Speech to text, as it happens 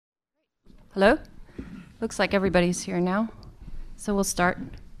Hello? Looks like everybody's here now. So we'll start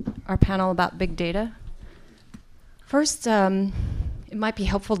our panel about big data. First, it might be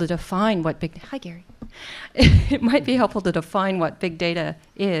helpful to define what hi Gary. It might be helpful to define what big data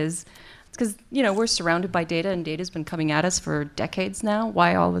is. Because, we're surrounded by data and data's been coming at us for decades now.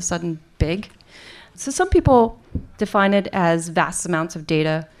 Why all of a sudden big? So some people define it as vast amounts of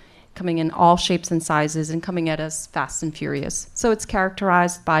data coming in all shapes and sizes and coming at us fast and furious. So it's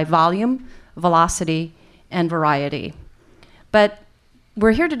characterized by volume, velocity, and variety. But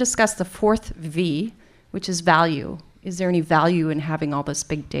we're here to discuss the fourth V, which is value. Is there any value in having all this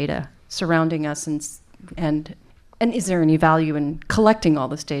big data surrounding us, and is there any value in collecting all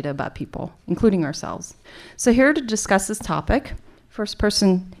this data about people, including ourselves? So here to discuss this topic, first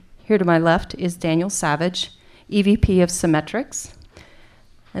person here to my left is Daniel Savage, EVP of Symmetrics.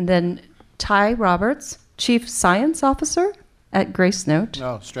 And then Ty Roberts, Chief Science Officer at Gracenote.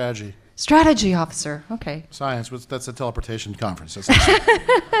 No, strategy. Strategy Officer, okay. Science, that's a teleportation conference. That's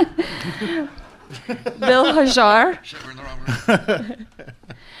Bill Hajar. Shit, we're in the wrong room.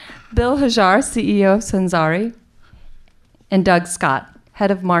 Bill Hajar, CEO of Senzari. And Doug Scott, Head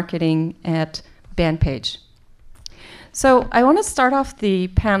of Marketing at Bandpage. So I want to start off the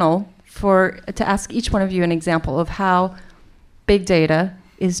panel to ask each one of you an example of how big data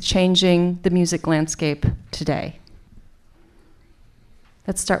is changing the music landscape today.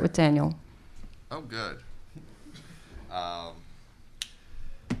 Let's start with Daniel. Oh, good. I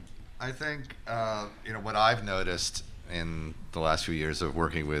think what I've noticed in the last few years of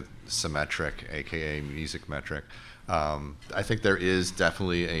working with Symmetric, aka Music Metric, I think there is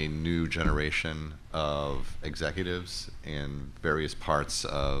definitely a new generation of executives in various parts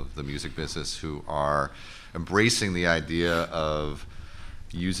of the music business who are embracing the idea of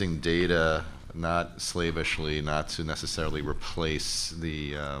using data not slavishly, not to necessarily replace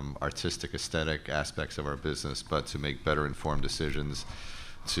the artistic aesthetic aspects of our business, but to make better informed decisions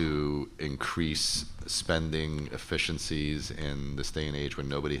to increase spending efficiencies in this day and age when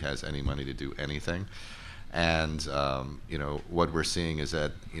nobody has any money to do anything. And what we're seeing is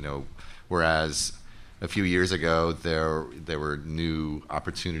that whereas a few years ago there were new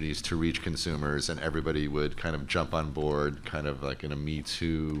opportunities to reach consumers and everybody would kind of jump on board, kind of like in a Me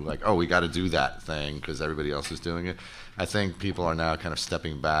Too, like, oh, we got to do that thing because everybody else is doing it. I think people are now kind of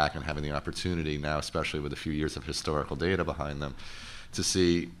stepping back and having the opportunity now, especially with a few years of historical data behind them, to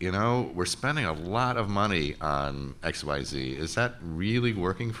see, we're spending a lot of money on XYZ. Is that really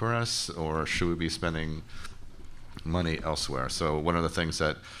working for us, or should we be spending money elsewhere? So one of the things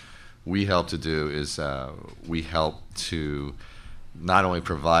that we help to do is we help to not only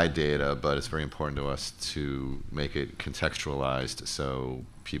provide data, but it's very important to us to make it contextualized so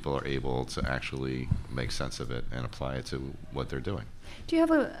people are able to actually make sense of it and apply it to what they're doing. Do you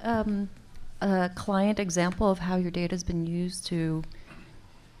have a client example of how your data has been used to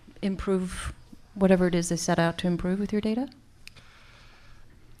improve whatever it is they set out to improve with your data?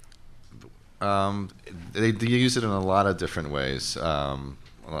 They use it in a lot of different ways.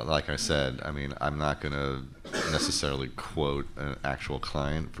 Like I said, I'm not going to necessarily quote an actual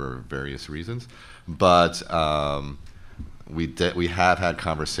client for various reasons, but we have had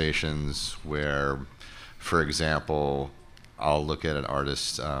conversations where, for example, I'll look at an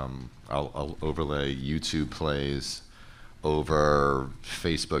artist, I'll overlay YouTube plays over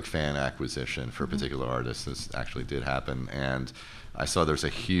Facebook fan acquisition for a particular artist. This actually did happen, and I saw there's a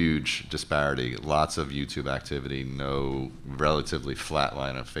huge disparity, lots of YouTube activity, no relatively flat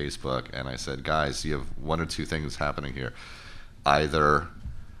line on Facebook, and I said, guys, you have one or two things happening here. Either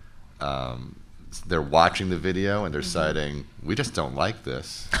they're watching the video and they're deciding, we just don't like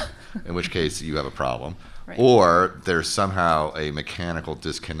this, in which case you have a problem. Right. Or there's somehow a mechanical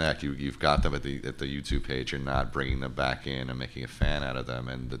disconnect. You've got them at the YouTube page. You're not bringing them back in and making a fan out of them.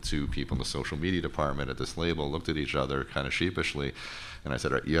 And the two people in the social media department at this label looked at each other kind of sheepishly. And I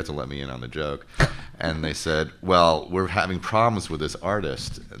said, right, you have to let me in on the joke. And they said, well, we're having problems with this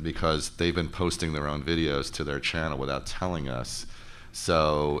artist because they've been posting their own videos to their channel without telling us.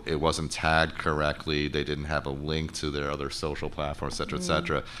 So it wasn't tagged correctly. They didn't have a link to their other social platforms, et cetera, et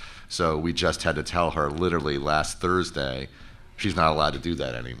cetera. So we just had to tell her literally last Thursday, she's not allowed to do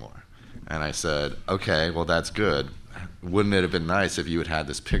that anymore. And I said, okay, well, that's good. Wouldn't it have been nice if you had had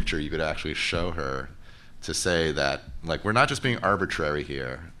this picture you could actually show her to say that, like, we're not just being arbitrary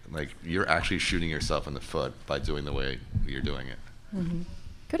here. Like, you're actually shooting yourself in the foot by doing the way you're doing it. Mm-hmm.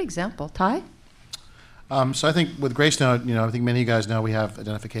 Good example. Ty? So I think with Gracenote, I think many of you guys know we have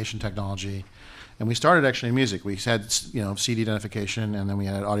identification technology. And we started actually in music. We had, CD identification, and then we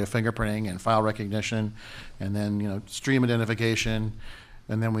had audio fingerprinting and file recognition, and then, stream identification.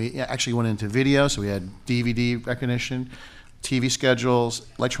 And then we actually went into video, so we had DVD recognition, TV schedules,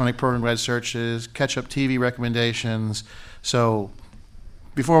 electronic program guide searches, catch-up TV recommendations. So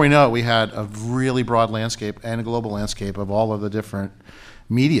before we know it, we had a really broad landscape and a global landscape of all of the different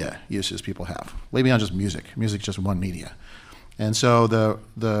media uses people have, way beyond just music. Music's just one media. And so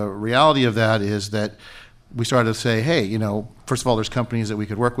the reality of that is that we started to say, hey, you know, first of all, there's companies that we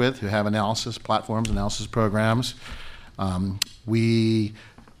could work with who have analysis platforms, analysis programs. We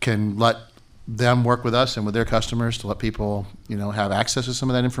can let them work with us and with their customers to let people, you know, have access to some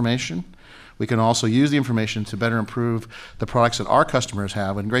of that information. We can also use the information to better improve the products that our customers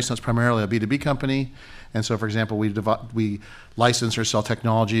have. And Gracenote's primarily a B2B company. And so, for example, we license or sell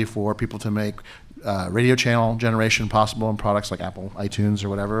technology for people to make radio channel generation possible in products like Apple iTunes or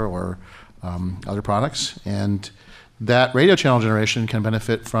whatever, or other products. And that radio channel generation can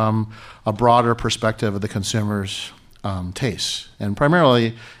benefit from a broader perspective of the consumer's tastes, and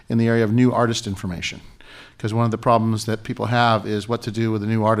primarily in the area of new artist information. Because one of the problems that people have is what to do with a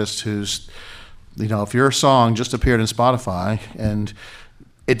new artist who's, you know, if your song just appeared in Spotify and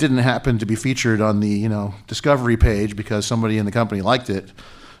it didn't happen to be featured on the, you know, discovery page because somebody in the company liked it,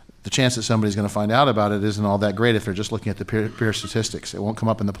 the chance that somebody's going to find out about it isn't all that great if they're just looking at the peer statistics. It won't come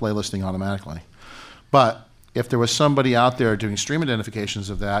up in the playlisting automatically. But if there was somebody out there doing stream identifications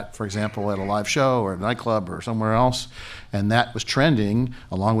of that, for example, at a live show or a nightclub or somewhere else, and that was trending,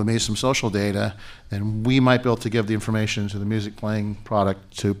 along with maybe some social data, then we might be able to give the information to the music playing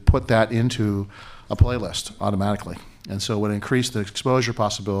product to put that into a playlist automatically. And so it would increase the exposure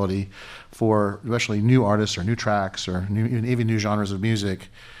possibility for especially new artists or new tracks or even new genres of music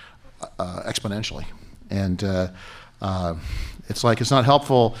exponentially. And it's like, it's not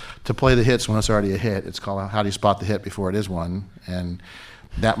helpful to play the hits when it's already a hit. It's called how do you spot the hit before it is one. And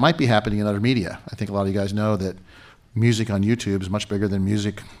that might be happening in other media. I think a lot of you guys know that music on YouTube is much bigger than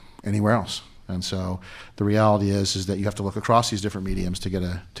music anywhere else. And so the reality is that you have to look across these different mediums to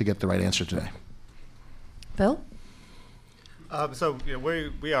get the right answer today. Phil? So you know,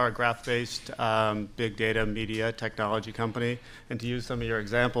 we are a graph-based big data media technology company, and to use some of your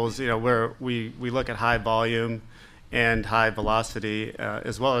examples, you know, we look at high volume and high velocity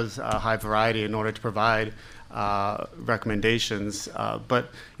as well as high variety in order to provide recommendations.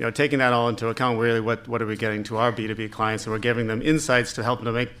 But you know, taking that all into account, really, what are we getting to our B2B clients? And we're giving them insights to help them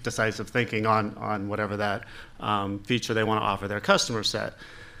to make decisive thinking on whatever that feature they want to offer their customer set.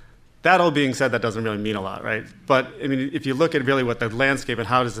 That all being said, that doesn't really mean a lot, right? But I mean, if you look at really what the landscape and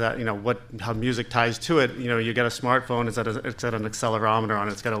how does that, you know, how music ties to it, you know, you get a smartphone, it's got an accelerometer on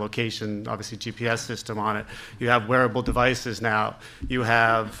it, it's got a location, obviously GPS system on it. You have wearable devices now. You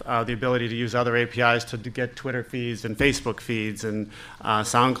have the ability to use other APIs to get Twitter feeds and Facebook feeds and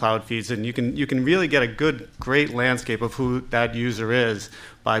SoundCloud feeds, and you can really get a great landscape of who that user is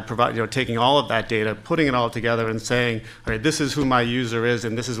by taking all of that data, putting it all together and saying, all right, this is who my user is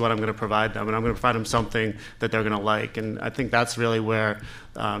and this is what I'm going to provide them, and I'm going to provide them something that they're going to like. And I think that's really where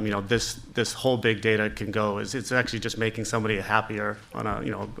this whole big data can go, is it's actually just making somebody happier on a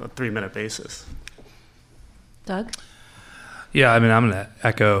 3-minute basis. Doug? Yeah, I mean, I'm going to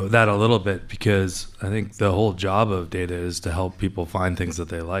echo that a little bit, because I think the whole job of data is to help people find things that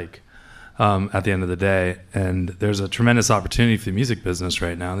they like. At the end of the day. And there's a tremendous opportunity for the music business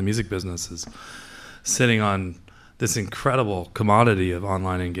right now. The music business is sitting on this incredible commodity of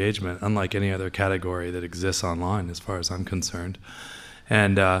online engagement, unlike any other category that exists online, as far as I'm concerned.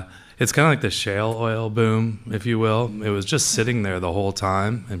 And it's kind of like the shale oil boom, if you will. It was just sitting there the whole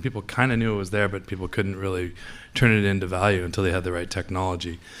time, and people kind of knew it was there, but people couldn't really turn it into value until they had the right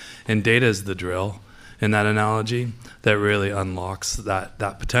technology. And data is the drill in that analogy that really unlocks that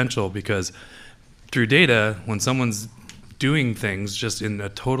potential, because through data, when someone's doing things just in a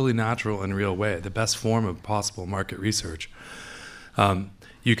totally natural and real way, the best form of possible market research,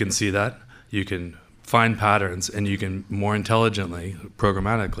 you can see that, you can find patterns, and you can more intelligently,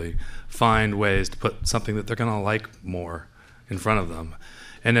 programmatically, find ways to put something that they're going to like more in front of them.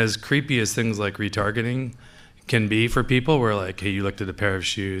 And as creepy as things like retargeting can be for people, where like, hey, you looked at a pair of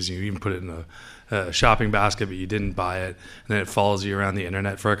shoes, you even put it in a shopping basket, but you didn't buy it, and then it follows you around the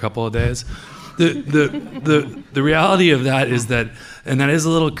internet for a couple of days. The reality of that is that, and that is a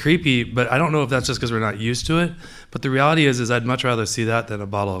little creepy, but I don't know if that's just because we're not used to it. But the reality is I'd much rather see that than a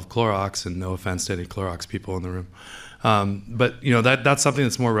bottle of Clorox, and no offense to any Clorox people in the room. But you know, that's something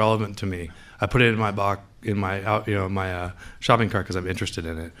that's more relevant to me. I put it in my box, in my shopping cart, because I'm interested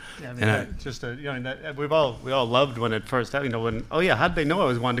in it. Yeah, I mean, we all loved when it first happened. How did they know I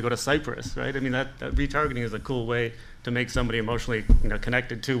was wanting to go to Cyprus, right? I mean, that retargeting is a cool way to make somebody emotionally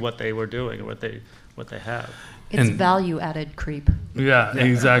connected to what they were doing or what they have. It's And- value-added creep. Yeah,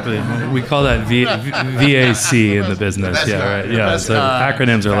 exactly. We call that VAC in the business. That's Yeah, right. right. Yeah, so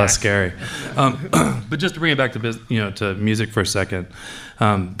acronyms are less facts. scary. But just to bring it back to to music for a second,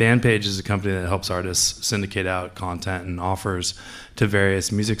 Bandpage is a company that helps artists syndicate out content and offers to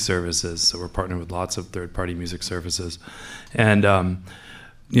various music services. So we're partnered with lots of third-party music services, and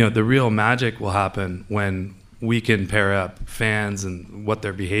the real magic will happen when we can pair up fans and what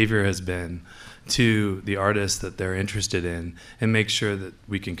their behavior has been to the artists that they're interested in, and make sure that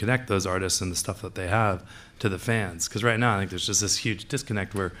we can connect those artists and the stuff that they have to the fans. Because right now I think there's just this huge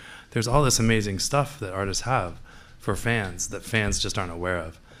disconnect where there's all this amazing stuff that artists have for fans that fans just aren't aware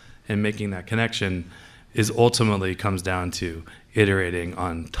of. And making that connection is ultimately comes down to iterating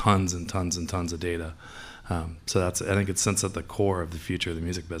on tons and tons and tons of data. So I think it sits at the core of the future of the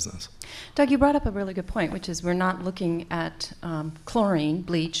music business. Doug, you brought up a really good point, which is we're not looking at chlorine,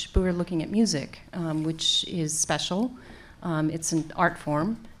 bleach, but we're looking at music, which is special. It's an art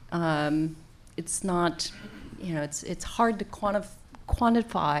form. It's not, it's hard to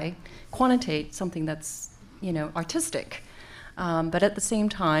quantitate something that's, artistic. But at the same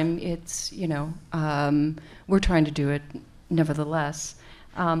time, it's, we're trying to do it nevertheless.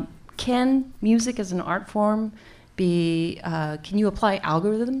 Can music as an art form can you apply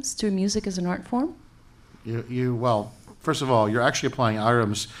algorithms to music as an art form? Well, first of all, you're actually applying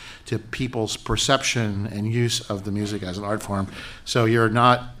algorithms to people's perception and use of the music as an art form. So you're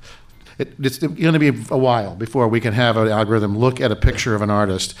not, it's going to be a while before we can have an algorithm look at a picture of an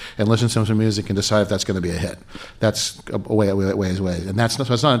artist and listen to some music and decide if that's going to be a hit. That's a ways away. And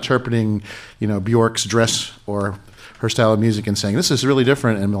so it's not interpreting, Bjork's dress or her style of music and saying, this is really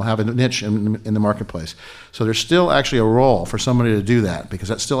different and we'll have a niche in the marketplace. So there's still actually a role for somebody to do that, because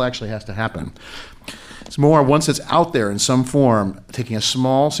that still actually has to happen. It's more once it's out there in some form, taking a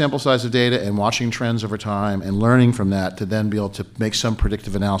small sample size of data and watching trends over time and learning from that to then be able to make some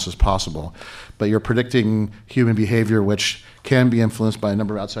predictive analysis possible. But you're predicting human behavior, which can be influenced by a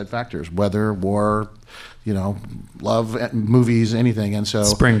number of outside factors, weather, war, love, movies, anything. And so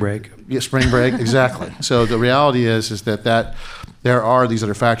Spring break. Yeah, spring break, exactly. So the reality is that there are these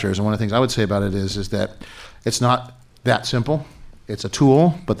other factors, and one of the things I would say about it is that it's not that simple. It's a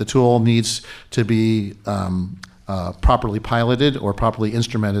tool, but the tool needs to be properly piloted or properly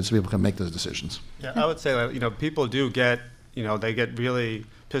instrumented so people can make those decisions. Yeah, I would say that, people do get, they get really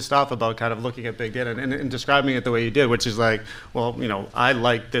pissed off about kind of looking at big data and describing it the way you did, which is like, well, I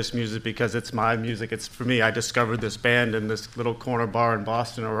like this music because it's my music. It's for me. I discovered this band in this little corner bar in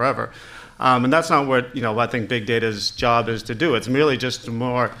Boston or wherever. And that's not what, I think big data's job is to do. It's merely just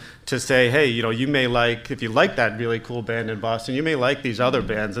more to say, hey, you may like, if you like that really cool band in Boston, you may like these other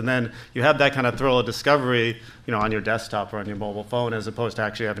bands. And then you have that kind of thrill of discovery, on your desktop or on your mobile phone, as opposed to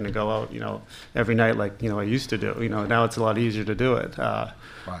actually having to go out, every night like, I used to do. Now it's a lot easier to do it.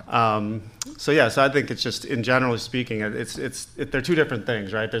 Right. So I think it's just, in generally speaking, they're two different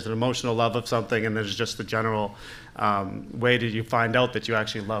things, right? There's an emotional love of something, and there's just the general way that you find out that you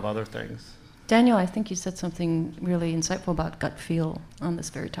actually love other things. Daniel, I think you said something really insightful about gut feel on this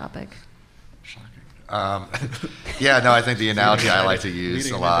very topic. I think the analogy I like to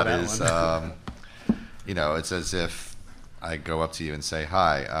use a lot is, it's as if I go up to you and say,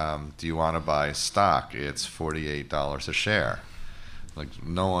 hi, do you want to buy stock? It's $48 a share. Like,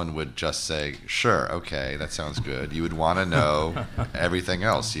 no one would just say, sure, okay, that sounds good. You would want to know everything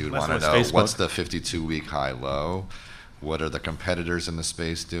else. You would want to know Facebook. What's the 52-week high-low? What are the competitors in the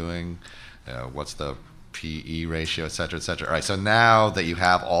space doing? What's the PE ratio, et cetera, et cetera. All right, so now that you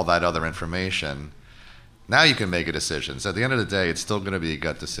have all that other information, now you can make a decision. So at the end of the day, it's still going to be a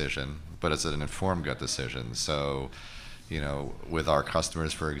gut decision, but it's an informed gut decision. So, with our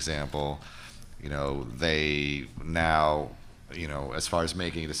customers, for example, they now, as far as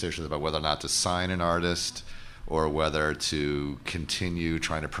making decisions about whether or not to sign an artist or whether to continue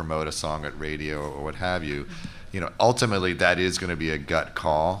trying to promote a song at radio or what have you, ultimately that is going to be a gut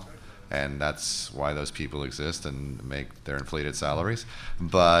call. And that's why those people exist and make their inflated salaries.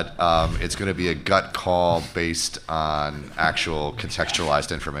 But it's going to be a gut call based on actual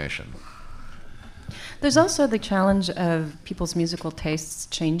contextualized information. There's also the challenge of people's musical tastes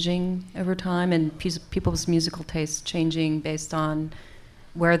changing over time, and people's musical tastes changing based on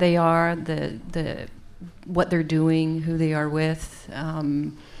where they are, what they're doing, who they are with.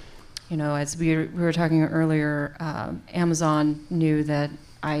 As we were talking earlier, Amazon knew that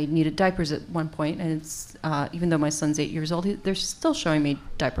I needed diapers at one point, and it's even though my son's 8 years old, they're still showing me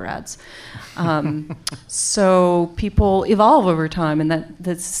diaper ads. So people evolve over time, and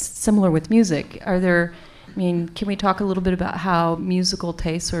that's similar with music. Can we talk a little bit about how musical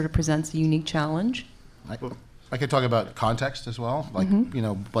taste sort of presents a unique challenge? I could talk about context as well. Like,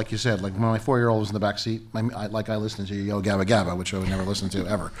 like you said, like when my 4-year-old was in the back seat, I listened to Yo Gabba Gabba, which I would never listen to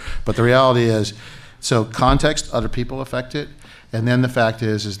ever. But the reality is, so context, other people affect it. And then the fact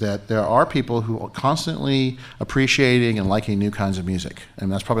is that there are people who are constantly appreciating and liking new kinds of music. And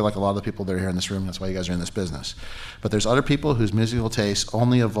that's probably like a lot of the people that are here in this room. That's why you guys are in this business. But there's other people whose musical tastes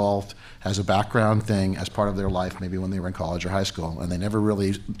only evolved as a background thing, as part of their life, maybe when they were in college or high school. And they never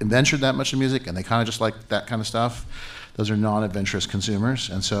really ventured that much in music, and they kind of just like that kind of stuff. Those are non-adventurous consumers.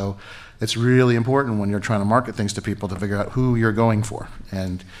 And so it's really important when you're trying to market things to people to figure out who you're going for.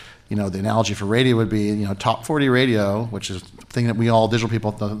 And the analogy for radio would be, top 40 radio, which is a thing that we all digital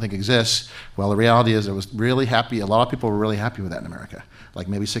people don't think exists. Well, the reality is a lot of people were really happy with that in America. Like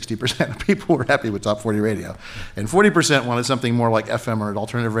maybe 60% of people were happy with top 40 radio. And 40% wanted something more like FM or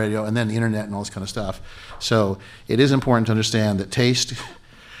alternative radio, and then the internet and all this kind of stuff. So it is important to understand that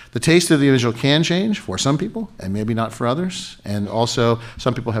the taste of the individual can change for some people and maybe not for others. And also,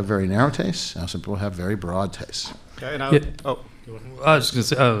 some people have very narrow tastes, and some people have very broad tastes. Okay, and I was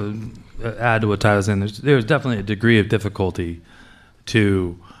just going to add to what Ty was saying. There's definitely a degree of difficulty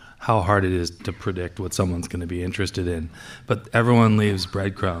to how hard it is to predict what someone's going to be interested in. But everyone leaves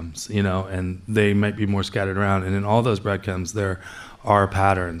breadcrumbs, and they might be more scattered around. And in all those breadcrumbs, there are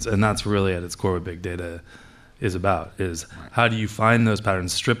patterns. And that's really at its core what big data is about, is how do you find those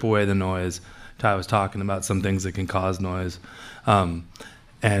patterns, strip away the noise. Ty was talking about some things that can cause noise,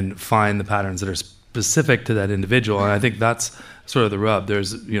 and find the patterns that are specific to that individual. And I think that's sort of the rub.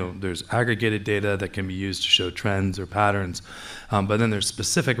 There's aggregated data that can be used to show trends or patterns, but then there's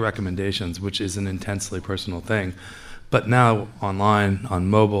specific recommendations, which is an intensely personal thing. But now online, on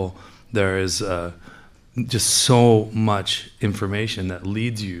mobile, there is just so much information that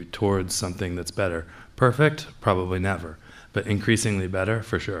leads you towards something that's better. Perfect? Probably never, but increasingly better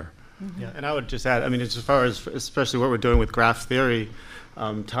for sure. Yeah, and I would just add, as far as especially what we're doing with graph theory,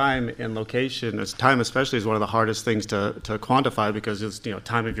 time and location, time especially is one of the hardest things to quantify, because it's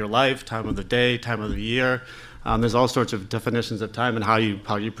time of your life, time of the day, time of the year. There's all sorts of definitions of time and how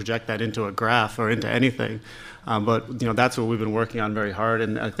you project that into a graph or into anything. But that's what we've been working on very hard,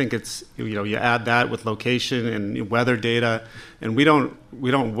 and I think it's you add that with location and weather data, and we don't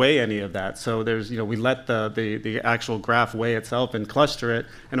weigh any of that. So there's we let the actual graph weigh itself and cluster it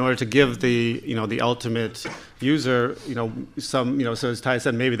in order to give the the ultimate user some so as Ty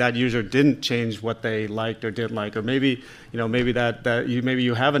said, maybe that user didn't change what they liked or didn't like, or maybe maybe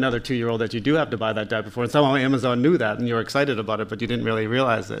you have another 2-year-old that you do have to buy that diaper for, and somehow Amazon knew that and you're excited about it, but you didn't really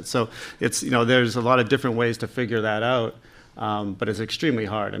realize it. So it's there's a lot of different ways to figure that out, but it's extremely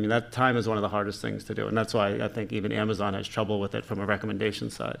hard. That time is one of the hardest things to do, and that's why I think even Amazon has trouble with it from a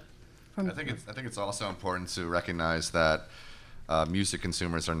recommendation side. I think it's also important to recognize that music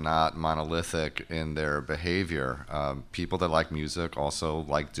consumers are not monolithic in their behavior. People that like music also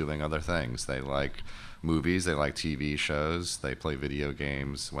like doing other things. They like movies, they like TV shows, they play video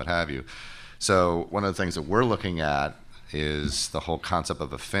games, what have you. So one of the things that we're looking at is the whole concept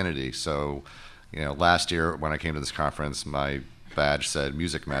of affinity. So last year when I came to this conference, my badge said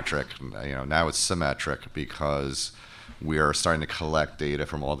music metric. Now it's symmetric, because we are starting to collect data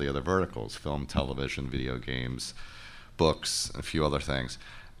from all the other verticals: film, television, video games, books, a few other things.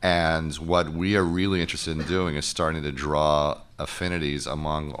 And what we are really interested in doing is starting to draw affinities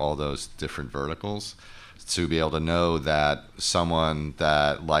among all those different verticals, to be able to know that someone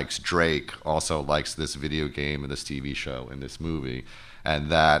that likes Drake also likes this video game and this TV show and this movie,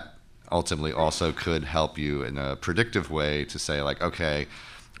 and that ultimately also could help you in a predictive way to say, like, okay,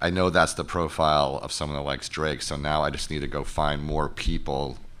 I know that's the profile of someone that likes Drake, so now I just need to go find more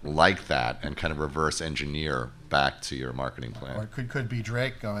people like that and kind of reverse engineer back to your marketing plan. Or it could be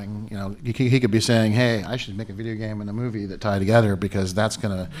Drake going, he could be saying, hey, I should make a video game and a movie that tie together, because that's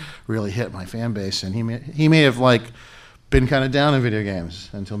going to really hit my fan base. And he may have been kind of down in video games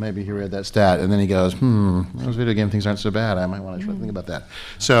until maybe he read that stat, and then he goes, those video game things aren't so bad. I might want to try to think about that.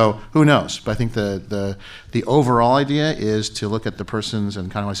 So who knows? But I think the overall idea is to look at the person's, and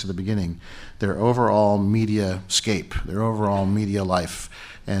kind of like I said at the beginning, their overall media scape, their overall media life.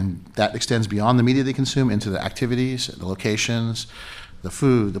 And that extends beyond the media they consume into the activities, the locations, the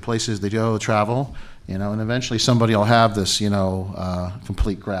food, the places they go, travel, and eventually somebody will have this,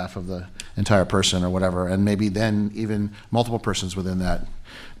 complete graph of the entire person or whatever, and maybe then even multiple persons within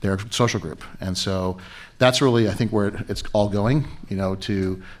their social group. And so that's really, I think, where it's all going,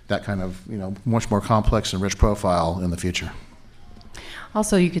 to that kind of, much more complex and rich profile in the future.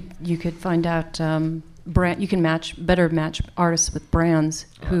 Also, you could find out you can better match artists with brands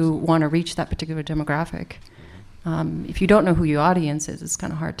who want to reach that particular demographic. If you don't know who your audience is, it's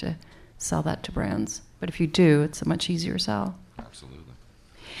kind of hard to sell that to brands. But if you do, it's a much easier sell. Absolutely.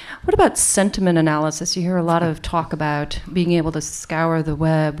 What about sentiment analysis? You hear a lot of talk about being able to scour the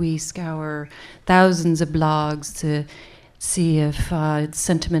web. We scour thousands of blogs to see if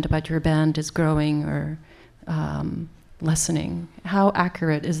sentiment about your band is growing or lessening. How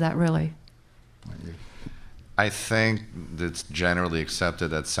accurate is that really? I think it's generally accepted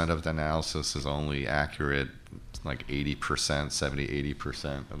that sentiment analysis is only accurate like 80%, 70,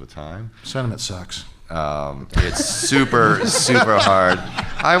 80% of the time. Sentiment sucks. It's super, super hard.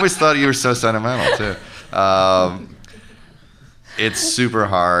 I always thought you were so sentimental too. It's super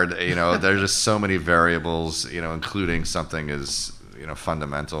hard. There's just so many variables, including something as,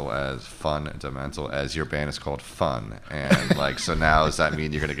 fundamental as your band is called Fun. And so now does that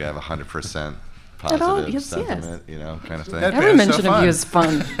mean you're going to have 100% positive Yes. sentiment, kind of thing? That Every band's so mention of fun. you is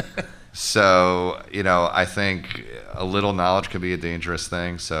fun. So, I think a little knowledge can be a dangerous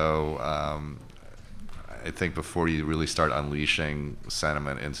thing. So, I think before you really start unleashing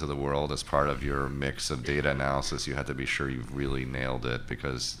sentiment into the world as part of your mix of data analysis, you have to be sure you've really nailed it,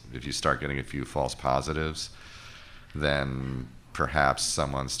 because if you start getting a few false positives, then perhaps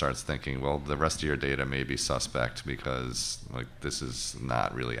someone starts thinking, well, the rest of your data may be suspect because this is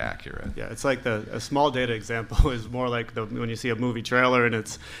not really accurate. Yeah, it's like a small data example is more like when you see a movie trailer and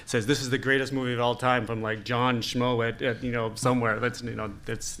it says this is the greatest movie of all time from like John Schmo at somewhere. That's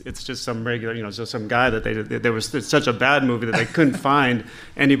it's just some regular just some guy that it's such a bad movie that they couldn't find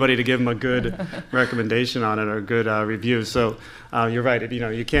anybody to give him a good recommendation on it or a good review. So you're right.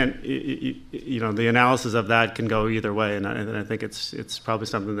 You can't. The analysis of that can go either way, and I think it's probably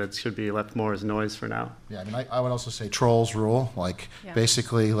something that should be left more as noise for now. Yeah, I would also say trolls rule.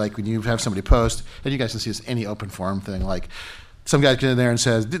 Basically, when you have somebody post, and you guys can see this any open forum thing, some guy gets in there and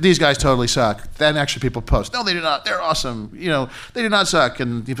says, these guys totally suck. Then actually people post, no, they do not. They're awesome. They do not suck.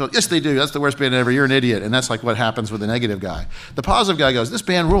 And you feel, yes, they do. That's the worst band ever. You're an idiot. And that's what happens with the negative guy. The positive guy goes, this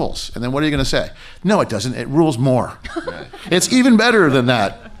band rules. And then what are you going to say? No, it doesn't. It rules more. It's even better than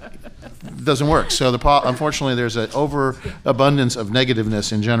that. It doesn't work. So unfortunately, there's an overabundance of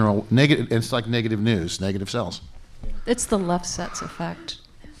negativeness in general. It's like negative news, negative sells. It's the left sets effect.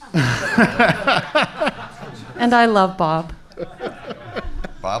 And I love Bob.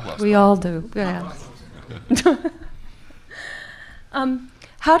 Bob loves We all do. Yeah.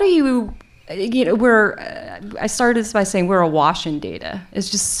 How do you? I started this by saying we're awash in data.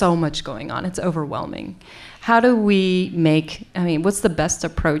 It's just so much going on. It's overwhelming. How do we what's the best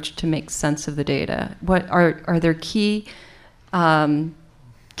approach to make sense of the data? What are there key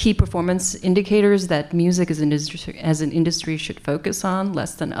performance indicators that music as an industry should focus on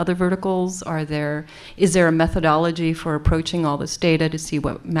less than other verticals? Is there a methodology for approaching all this data to see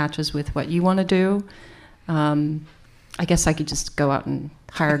what matches with what you want to do? I guess I could just go out and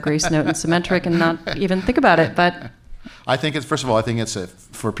hire Gracenote and Symmetric and not even think about it, but I think it's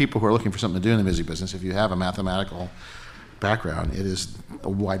for people who are looking for something to do in the music business, if you have a mathematical background, it is a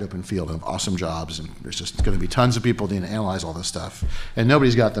wide open field of awesome jobs, and there's just going to be tons of people needing to analyze all this stuff. And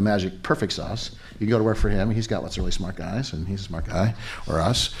nobody's got the magic perfect sauce. You can go to work for him. He's got lots of really smart guys, and he's a smart guy, or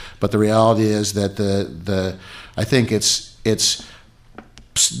us. But the reality is that I think it's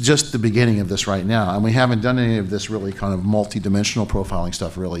just the beginning of this right now, and we haven't done any of this really kind of multi-dimensional profiling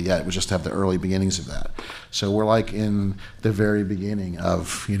stuff really yet. We just have the early beginnings of that. So we're in the very beginning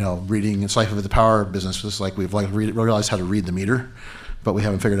of reading. It's like with the power business. It's like we've realized how to read the meter, but we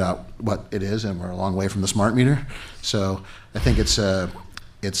haven't figured out what it is, and we're a long way from the smart meter. So I think it's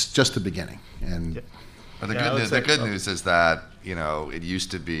just the beginning. And But the good news is that it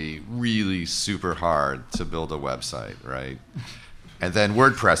used to be really super hard to build a website, right? And then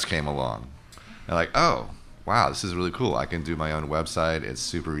WordPress came along. And oh, wow, this is really cool. I can do my own website. It's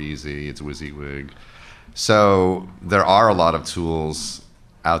super easy. It's WYSIWYG. So there are a lot of tools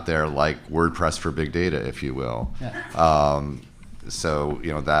out there like WordPress for big data, if you will. Yeah. So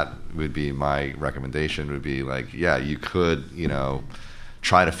that would be my recommendation. Would be you could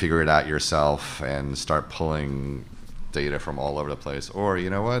try to figure it out yourself and start pulling data from all over the place. Or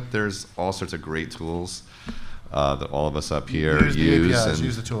there's all sorts of great tools that all of us up here use the APIs, and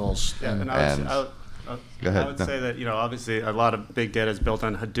use the tools. Yeah, and Go ahead. I would say that obviously a lot of big data is built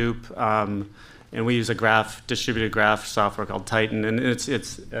on Hadoop, and we use a distributed graph software called Titan, and it's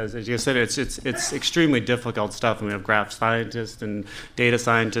as you said, it's extremely difficult stuff, and we have graph scientists and data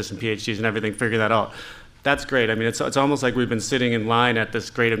scientists and PhDs and everything figure that out. that's great. I mean, it's almost like we've been sitting in line at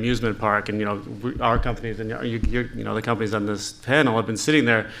this great amusement park, and our companies and the companies on this panel have been sitting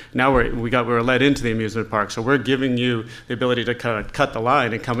there. Now we're led into the amusement park, so we're giving you the ability to kind of cut the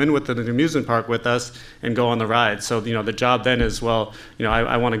line and come in with the amusement park with us and go on the ride. So the job then is, well,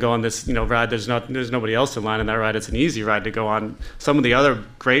 I want to go on this ride. There's nobody else in line in that ride. It's an easy ride to go on. Some of the other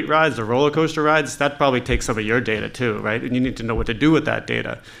great rides, the roller coaster rides, that probably takes some of your data too, right? And you need to know what to do with that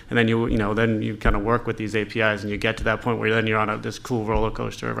data, and then you kind of work with these APIs, and you get to that point where then you're on this cool roller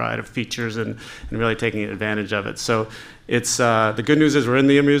coaster ride of features and really taking advantage of it. So it's the good news is we're in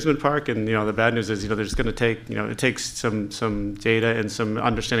the amusement park, and the bad news is there's going to take it takes some data and some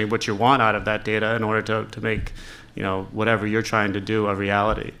understanding what you want out of that data in order to make whatever you're trying to do a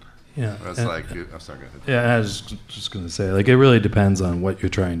reality. Yeah, That's like, I'm sorry, go ahead. yeah. I was just going to say, like, it really depends on what you're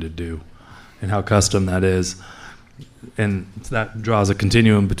trying to do and how custom that is, and that draws a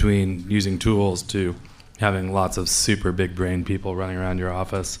continuum between using tools to having lots of super big brain people running around your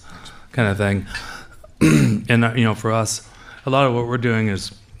office, kind of thing. And for us, a lot of what we're doing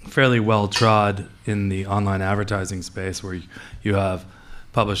is fairly well trod in the online advertising space, where you have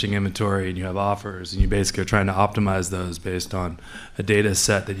publishing inventory and you have offers, and you basically are trying to optimize those based on a data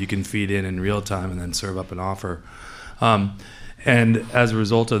set that you can feed in real time and then serve up an offer. And as a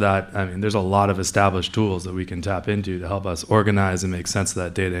result of that, I mean, there's a lot of established tools that we can tap into to help us organize and make sense of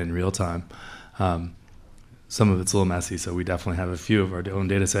that data in real time. Some of it's a little messy, so we definitely have a few of our own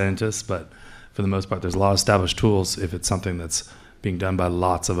data scientists, but for the most part, there's a lot of established tools if it's something that's being done by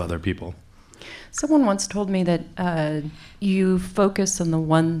lots of other people. Someone once told me that you focus on the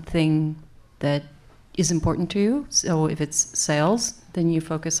one thing that is important to you. So if it's sales, then you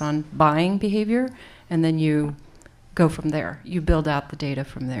focus on buying behavior, and then you go from there. You build out the data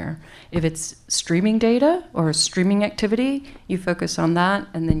from there. If it's streaming data or streaming activity, you focus on that,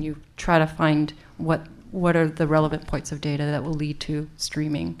 and then you try to find what are the relevant points of data that will lead to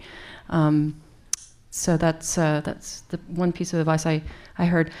streaming. So that's the one piece of advice I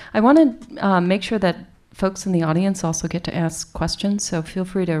heard. I want to make sure that folks in the audience also get to ask questions, so feel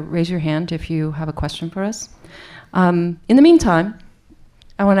free to raise your hand if you have a question for us. In the meantime,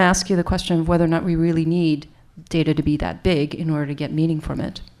 I want to ask you the question of whether or not we really need data to be that big in order to get meaning from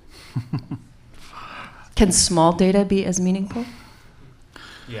it. Can small data be as meaningful?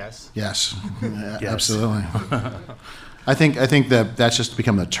 Yes. Yes, Yes. absolutely. I think that's just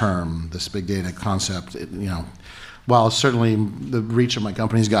become a term, this big data concept. While certainly the reach of my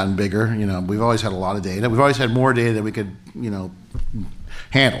company's gotten bigger, we've always had a lot of data. We've always had more data than we could,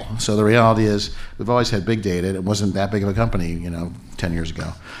 handle. So the reality is we've always had big data. It wasn't that big of a company, 10 years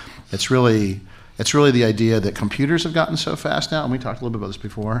ago. It's really the idea that computers have gotten so fast now, and we talked a little bit about this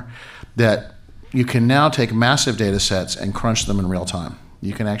before, that you can now take massive data sets and crunch them in real time.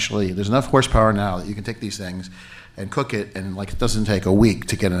 You can actually, there's enough horsepower now that you can take these things and cook it, and it doesn't take a week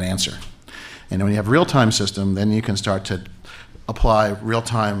to get an answer. And when you have a real-time system, then you can start to apply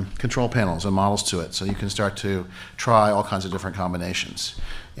real-time control panels and models to it. So you can start to try all kinds of different combinations.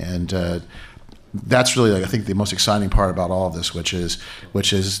 And that's really, I think, the most exciting part about all of this, which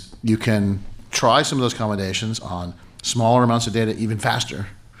is you can try some of those combinations on smaller amounts of data even faster,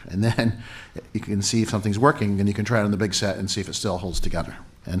 and then you can see if something's working, and you can try it on the big set and see if it still holds together.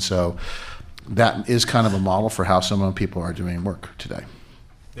 And so that is kind of a model for how some people are doing work today.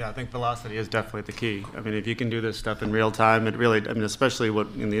 Yeah, I think velocity is definitely the key. I mean, if you can do this stuff in real time, it really, especially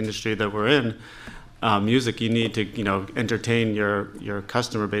in the industry that we're in, music, you need to, entertain your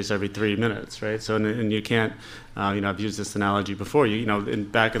customer base every 3 minutes, right? So, and you can't, I've used this analogy before.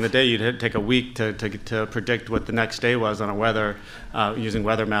 Back in the day, you'd take a week to predict what the next day was on a weather, using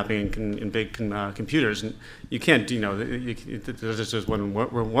weather mapping in big computers. And you can't, it just wouldn't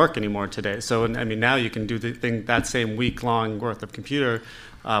work anymore today. So, now you can do that same week-long worth of computer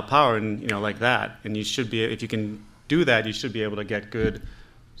power, and like that. And you should be, if you can do that, you should be able to get good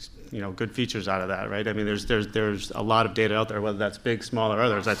features out of that, right? I mean, there's a lot of data out there, whether that's big, small, or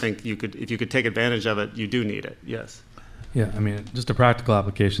others. I think if you could take advantage of it, you do need it. Yes. Yeah, I mean, just a practical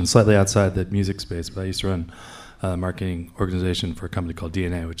application, slightly outside the music space, but I used to run a marketing organization for a company called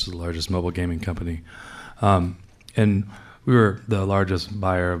DNA, which is the largest mobile gaming company. And we were the largest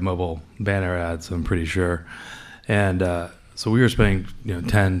buyer of mobile banner ads, I'm pretty sure. And so we were spending,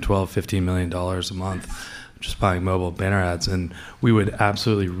 $10, $12, $15 million a month just buying mobile banner ads, and we would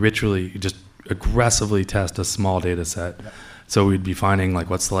absolutely ritually just aggressively test a small data set. Yep. So we'd be finding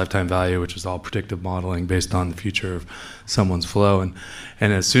what's the lifetime value, which is all predictive modeling based on the future of someone's flow, and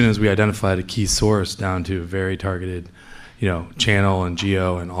as soon as we identified a key source down to a very targeted channel and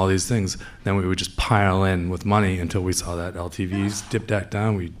geo and all these things. Then we would just pile in with money until we saw that LTVs dip back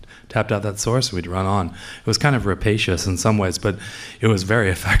down. We tapped out that source and we'd run on. It was kind of rapacious in some ways, but it was very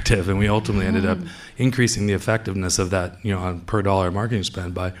effective. And we ultimately ended up increasing the effectiveness of that, on per dollar marketing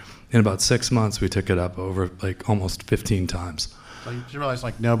spend by, in about 6 months, we took it up over like almost 15 times. So you realize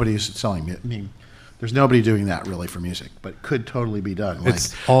like nobody's selling it. I mean, there's nobody doing that really for music, but could totally be done.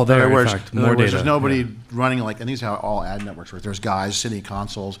 It's all there, in in other words, fact, in other more words, data. there's nobody Yeah. running like, and these are how all ad networks work. There's guys sitting at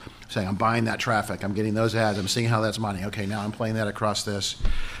consoles saying, I'm buying that traffic, I'm getting those ads, I'm seeing how that's money. Okay, now I'm playing that across this.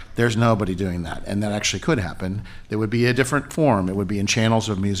 There's nobody doing that, and that actually could happen. There would be a different form. It would be in channels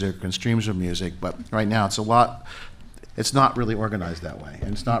of music and streams of music, but right now it's not really organized that way,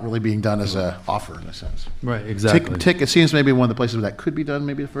 and it's not really being done as an offer in a sense. Right, exactly. It seems maybe one of the places where that could be done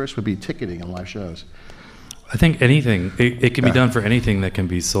maybe first would be ticketing and live shows. I think anything, it can be done for anything that can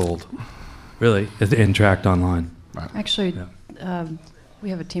be sold, really, and tracked online. Actually, we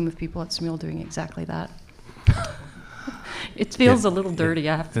have a team of people at Smule doing exactly that. It feels a little dirty,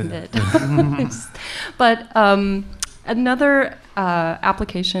 I have to admit. But another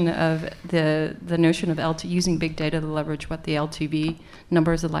application of the notion of using big data to leverage what the LTV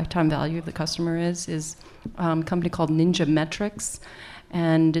numbers, the lifetime value of the customer is a company called Ninja Metrics,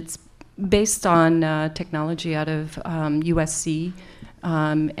 and it's based on technology out of USC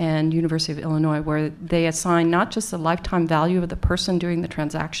and University of Illinois, where they assign not just the lifetime value of the person doing the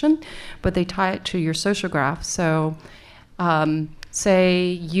transaction, but they tie it to your social graph. So say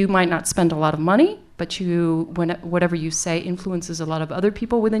you might not spend a lot of money, but whatever you say influences a lot of other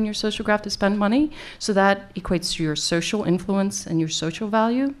people within your social graph to spend money. So that equates to your social influence and your social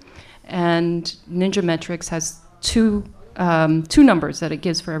value. And Ninja Metrics has two numbers that it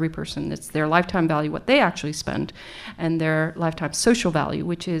gives for every person. It's their lifetime value, what they actually spend, and their lifetime social value,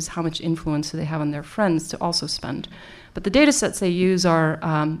 which is how much influence do they have on their friends to also spend. But the data sets they use are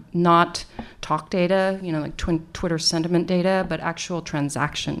not talk data, like Twitter sentiment data, but actual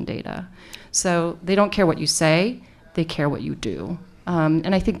transaction data. So they don't care what you say, they care what you do.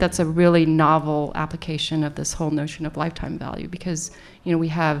 And I think that's a really novel application of this whole notion of lifetime value, because we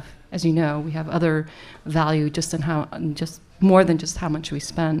have, as you know, we have other value just more than just how much we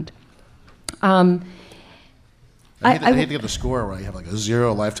spend. I hate to get the score where you have like a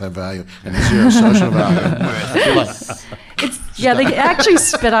 0 lifetime value and a 0 social value. They actually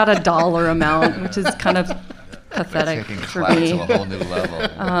spit out a dollar amount, which is kind of pathetic Taking for clout me. to a whole new level.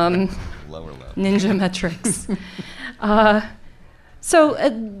 Lower level. Ninja Metrics. So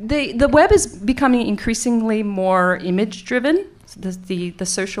the web is becoming increasingly more image-driven. The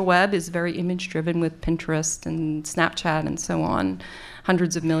social web is very image-driven with Pinterest and Snapchat and so on.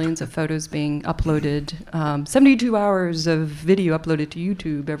 Hundreds of millions of photos being uploaded, 72 hours of video uploaded to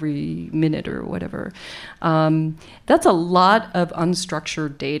YouTube every minute or whatever. That's a lot of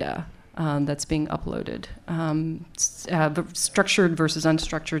unstructured data that's being uploaded. Structured versus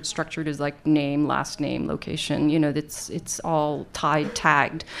unstructured. Structured is like name, last name, location. It's all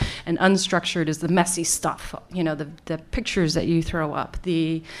tagged, and unstructured is the messy stuff. The pictures that you throw up,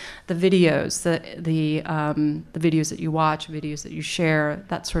 the videos, the videos that you watch, videos that you share,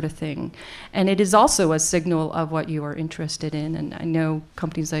 that sort of thing. And it is also a signal of what you are interested in. And I know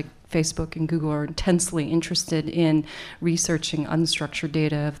companies like Facebook and Google are intensely interested in researching unstructured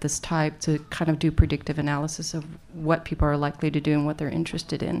data of this type to kind of do predictive analysis of what people are likely to do and what they're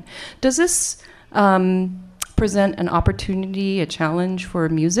interested in. Does this present an opportunity, a challenge for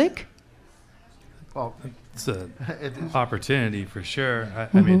music? Well, It's an opportunity for sure.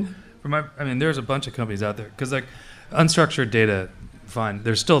 I mean, there's a bunch of companies out there because like unstructured data, fine.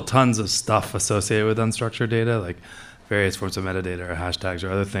 There's still tons of stuff associated with unstructured data, like various forms of metadata or hashtags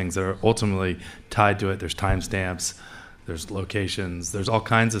or other things that are ultimately tied to it. There's timestamps, there's locations, there's all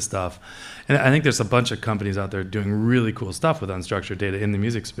kinds of stuff. And I think there's a bunch of companies out there doing really cool stuff with unstructured data in the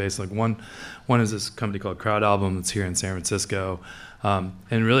music space. Like one is this company called Crowd Album that's here in San Francisco. And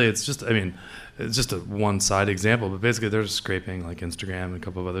really it's just a one-side example, but basically they're just scraping like Instagram and a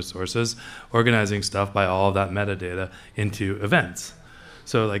couple of other sources, organizing stuff by all of that metadata into events.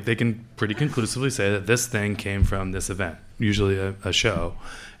 So like they can pretty conclusively say that this thing came from this event, usually a show.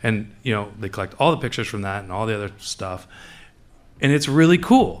 And they collect all the pictures from that and all the other stuff. And it's really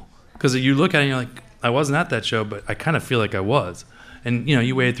cool because you look at it and you're like, I wasn't at that show, but I kind of feel like I was. And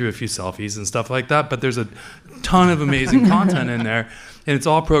you wade through a few selfies and stuff like that, but there's a ton of amazing content in there and it's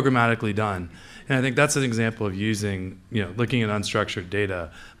all programmatically done. And I think that's an example of using, looking at unstructured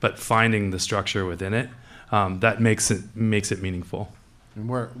data, but finding the structure within it that makes it meaningful. And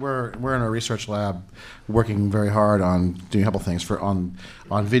we're in our research lab working very hard on doing a couple things. On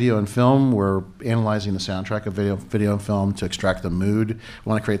video and film, we're analyzing the soundtrack of video and film to extract the mood. We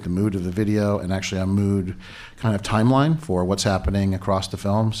want to create the mood of the video and actually a mood kind of timeline for what's happening across the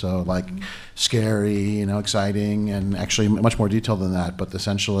film. So like scary, exciting, and actually much more detailed than that. But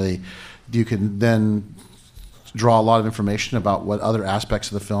essentially, you can then draw a lot of information about what other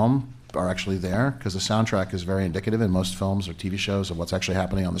aspects of the film are actually there, because the soundtrack is very indicative in most films or TV shows of what's actually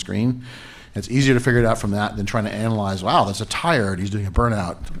happening on the screen. It's easier to figure it out from that than trying to analyze, wow, that's a tire, he's doing a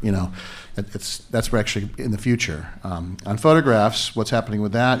burnout. That's actually in the future. On photographs, what's happening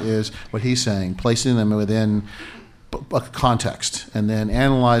with that is what he's saying, placing them within a context and then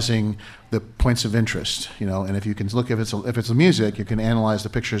analyzing the points of interest, and if you can look, if it's a music, you can analyze the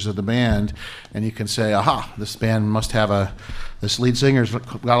pictures of the band, and you can say, aha, this band must have this lead singer's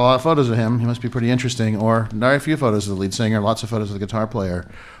got a lot of photos of him, he must be pretty interesting, or very few photos of the lead singer, lots of photos of the guitar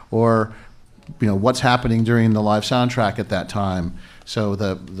player, or what's happening during the live soundtrack at that time. So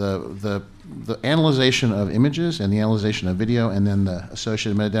the analyzation of images and the analyzation of video and then the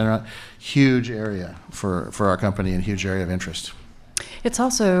associated metadata, huge area for our company and huge area of interest. It's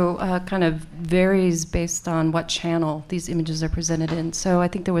also kind of varies based on what channel these images are presented in. So I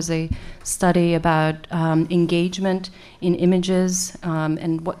think there was a study about engagement in images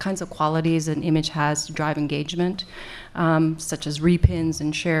and what kinds of qualities an image has to drive engagement, such as repins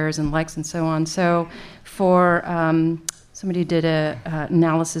and shares and likes and so on. So for somebody did an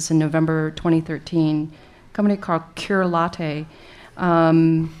analysis in November 2013, a company called Cure Latte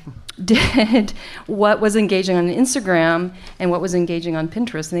did what was engaging on Instagram and what was engaging on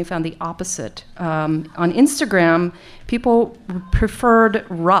Pinterest, and they found the opposite. On Instagram, people preferred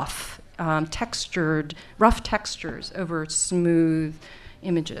rough textures over smooth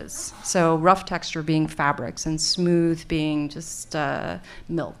images. So rough texture being fabrics and smooth being just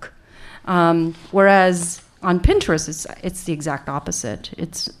milk. Whereas on Pinterest, it's the exact opposite.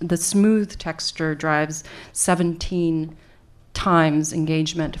 It's the smooth texture drives 17 times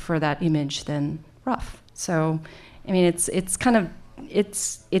engagement for that image than rough. So, I mean, it's kind of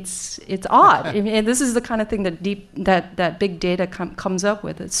it's odd. I mean, this is the kind of thing that big data comes up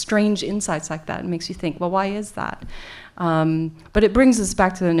with. It's strange insights like that. It makes you think, well, why is that? But it brings us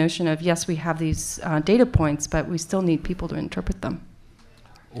back to the notion of, yes, we have these data points, but we still need people to interpret them.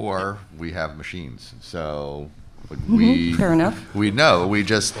 Or we have machines. So Fair enough. We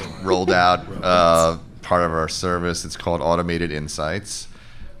just rolled out part of our service. It's called Automated Insights.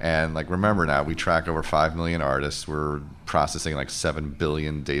 And remember now, we track over 5 million artists. We're processing 7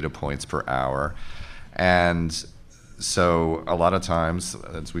 billion data points per hour. And so a lot of times,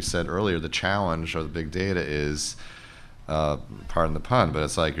 as we said earlier, the challenge of the big data is, pardon the pun, but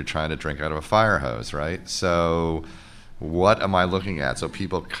it's like you're trying to drink out of a fire hose, right? So what am I looking at? So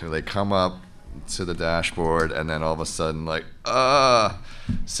people, they come up to the dashboard and then all of a sudden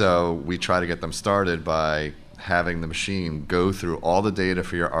so we try to get them started by having the machine go through all the data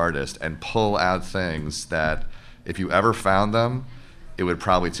for your artist and pull out things that if you ever found them, it would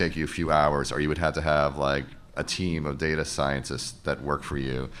probably take you a few hours, or you would have to have a team of data scientists that work for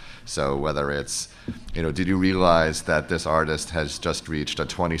you. So whether it's, did you realize that this artist has just reached a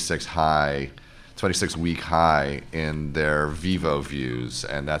 26-week high in their Vivo views,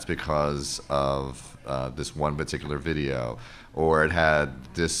 and that's because of this one particular video, or it had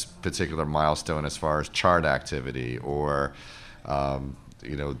this particular milestone as far as chart activity, or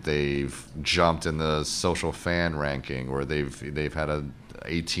they've jumped in the social fan ranking, or they've had a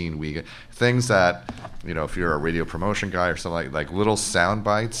 18-week things that, if you're a radio promotion guy or something like little sound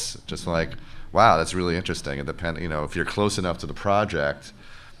bites, just wow, that's really interesting. And if you're close enough to the project,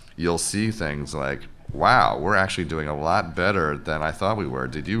 you'll see things like, wow, we're actually doing a lot better than I thought we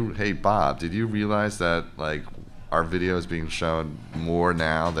were. Hey Bob, did you realize that our video is being shown more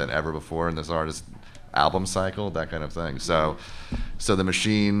now than ever before in this artist album cycle, that kind of thing. So the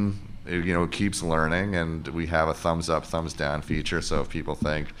machine, keeps learning, and we have a thumbs up, thumbs down feature. So if people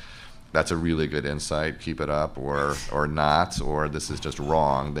think that's a really good insight, keep it up, or not, or this is just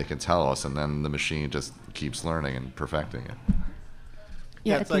wrong, they can tell us, and then the machine just keeps learning and perfecting it.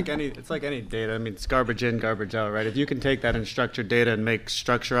 Yeah, it's like any data. I mean, it's garbage in, garbage out, right? If you can take that unstructured data and make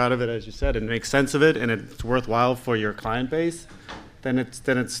structure out of it, as you said, and make sense of it, and it's worthwhile for your client base, then it's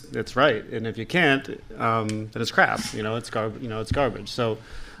right. And if you can't, then it's crap. It's garbage. So,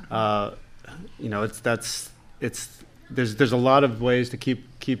 there's a lot of ways to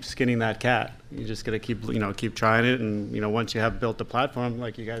keep skinning that cat. You just got to keep trying it, and once you have built the platform,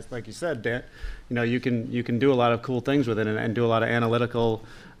 like you said, Dan, you can do a lot of cool things with it and do a lot of analytical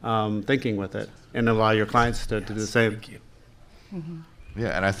thinking with it, and allow your clients to do the same. Thank you. Mm-hmm.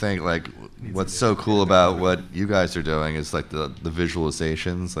 Yeah, and I think like what's so cool about what you guys are doing is like the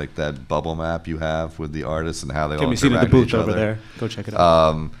visualizations, like that bubble map you have with the artists and how they Can all be seen at the interact with booth each over other. there. Go check it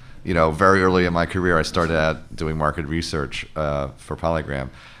out. You know, very early in my career, I started out doing market research for Polygram,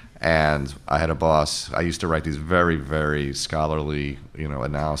 and I had a boss. I used to write these very, very scholarly, you know,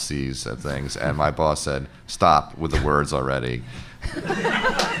 analyses of things, and my boss said, "Stop with the words already."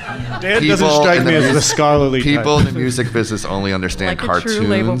 Dan doesn't strike me as the scholarly People type. in the music business only understand Like cartoons. a true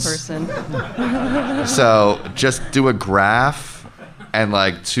label person. So just do a graph and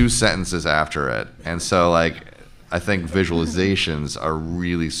like 2 sentences after it. And so like I think visualizations are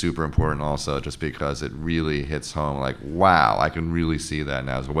really super important also, just because it really hits home like, wow, I can really see that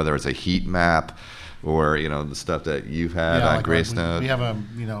now. So whether it's a heat map or, you know, the stuff that you've had on like Gracenote. we have a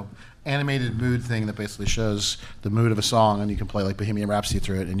animated mood thing that basically shows the mood of a song, and you can play like Bohemian Rhapsody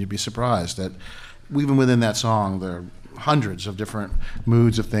through it, and you'd be surprised that even within that song there are hundreds of different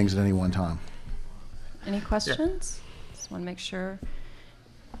moods of things at any one time. Any questions? Just want to make sure.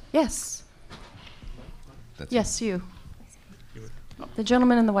 Yes. That's Yes, you. The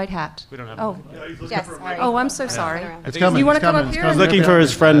gentleman in the white hat. We don't have Oh, Yes, sorry. oh, I'm so sorry. It's coming. You want it's to come coming, up it's here? coming. He's looking for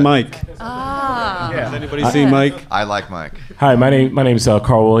his friend Mike. Ah. Has anybody seen Mike? I like Mike. Hi, my name is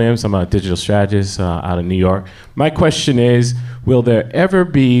Carl Williams. I'm a digital strategist out of New York. My question is, will there ever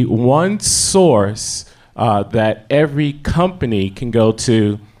be one source that every company can go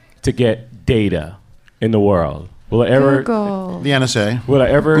to get data in the world? Will it ever? Google. The NSA. Will it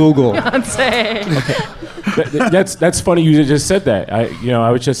ever? Google. I'm saying. That's funny you just said that.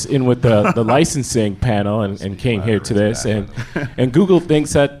 I was just in with the licensing panel and came here to this, and Google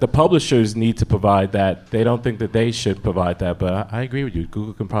thinks that the publishers need to provide that. They don't think that they should provide that, but I agree with you.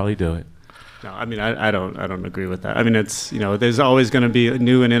 Google can probably do it. No, I mean I don't agree with that. I mean it's there's always going to be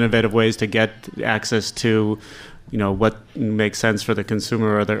new and innovative ways to get access to what makes sense for the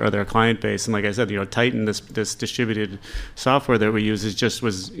consumer or their client base. And like I said, Titan, this distributed software that we use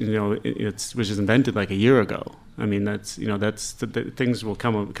was just invented like a year ago. I mean that's things will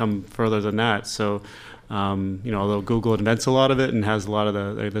come further than that. So although Google invents a lot of it and has a lot of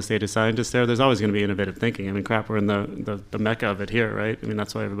the data scientists there's always going to be innovative thinking. I mean, crap, we're in the mecca of it here, right? I mean,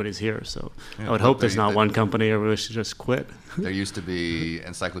 that's why everybody's here. So Yeah, I would but hope there's they- not they- one company or we should just quit. There used to be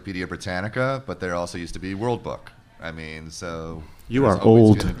Encyclopedia Britannica, but there also used to be World Book. I mean, so You there's are always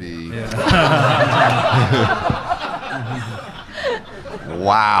old. gonna be-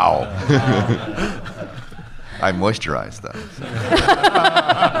 Wow. I moisturize though.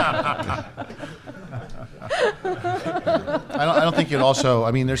 I don't think it also.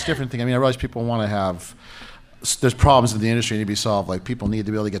 I mean, there's different things. I mean, I realize people want to have. There's problems in the industry that need to be solved. Like people need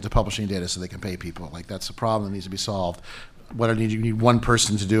to be able to get the publishing data so they can pay people. Like that's a problem that needs to be solved. Whether you need one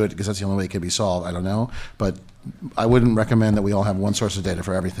person to do it because that's the only way it can be solved, I don't know. But I wouldn't recommend that we all have one source of data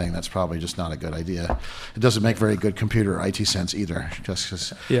for everything. That's probably just not a good idea. It doesn't make very good computer IT sense either. Just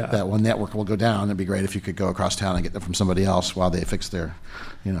because that one network will go down, it'd be great if you could go across town and get them from somebody else while they fix their,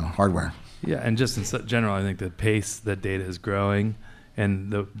 hardware. Yeah, and just in general, I think the pace that data is growing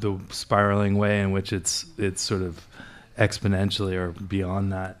and the spiraling way in which it's sort of exponentially or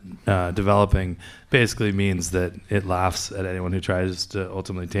beyond that developing basically means that it laughs at anyone who tries to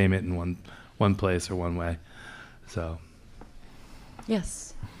ultimately tame it in one place or one way. So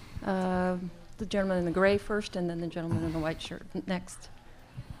Yes. The gentleman in the gray first, and then the gentleman in the white shirt next.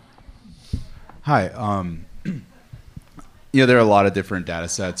 Hi. There are a lot of different data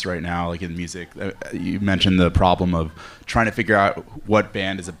sets right now, like in music. You mentioned the problem of trying to figure out what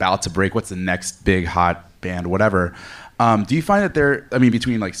band is about to break, what's the next big hot band, whatever. Do you find that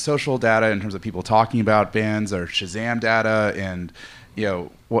between like social data in terms of people talking about bands or Shazam data and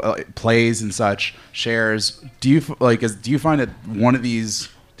plays and such, shares, do you find that one of these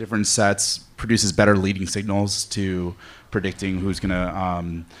different sets produces better leading signals to predicting who's going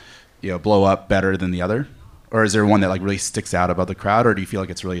to blow up better than the other? Or is there one that like really sticks out above the crowd, or do you feel like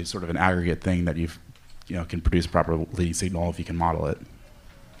it's really sort of an aggregate thing that can produce proper leading signal if you can model it?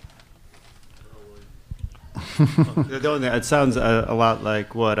 It sounds a lot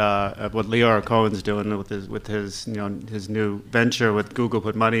like what Leora Cohen's doing with his new venture with Google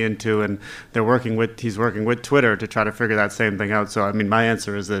put money into, and he's working with Twitter to try to figure that same thing out. So I mean, my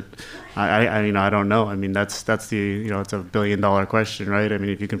answer is that I don't know. I mean, that's it's a $1 billion question, right? I mean,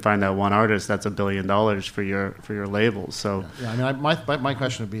 if you can find that one artist, that's $1 billion for your label. So Yeah, I mean, my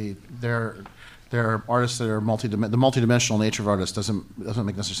question would be there are artists that are the multidimensional nature of artists doesn't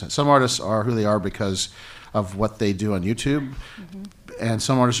make necessary sense. Some artists are who they are because of what they do on YouTube, and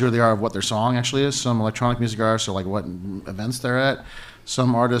some artists are who they are of what their song actually is. Some electronic music artists are like what events they're at.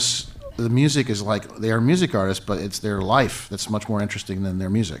 Some artists, the music is like, they are music artists, but it's their life that's much more interesting than their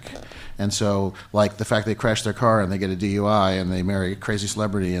music. And so, like, the fact they crash their car and they get a DUI and they marry a crazy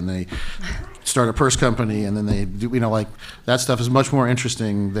celebrity and they start a purse company and then they do, like, that stuff is much more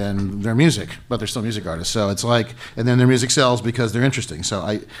interesting than their music, but they're still music artists. So it's like, and then their music sells because they're interesting. So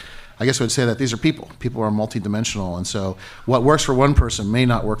I guess I would say that these are people. People are multidimensional, and so what works for one person may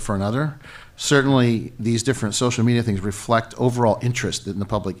not work for another. Certainly, these different social media things reflect overall interest in the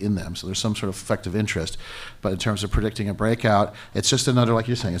public in them, so there's some sort of effective interest. But in terms of predicting a breakout, it's just another, like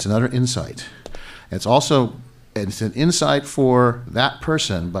you're saying, it's another insight. It's an insight for that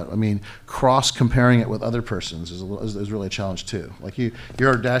person, but I mean, cross-comparing it with other persons is really a challenge too. Like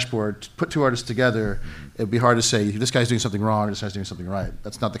your dashboard, put two artists together, it'd be hard to say, this guy's doing something wrong, or this guy's doing something right.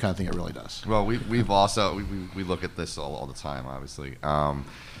 That's not the kind of thing it really does. Well, we've also, we look at this all the time, obviously.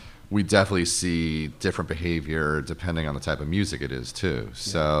 We definitely see different behavior depending on the type of music it is too.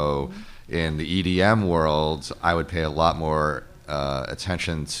 So in the EDM world, I would pay a lot more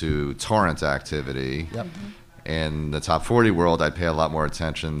attention to torrent activity. Yep. In the top 40 world, I'd pay a lot more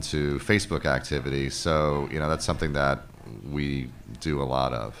attention to Facebook activity. So, that's something that we do a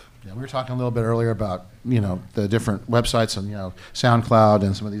lot of. Yeah, we were talking a little bit earlier about, the different websites and, SoundCloud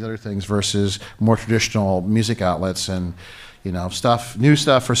and some of these other things versus more traditional music outlets, and, new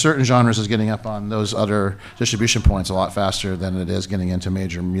stuff for certain genres is getting up on those other distribution points a lot faster than it is getting into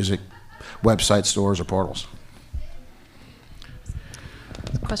major music website stores or portals.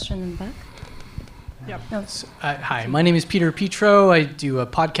 Question in the back? Yep. No. Hi, my name is Peter Petro. I do a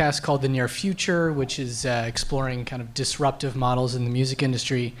podcast called The Near Future, which is exploring kind of disruptive models in the music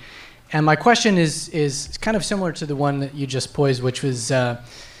industry. And my question is kind of similar to the one that you just posed, which was,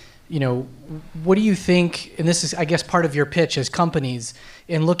 what do you think, and this is, I guess, part of your pitch as companies,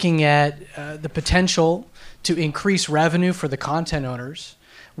 in looking at the potential to increase revenue for the content owners,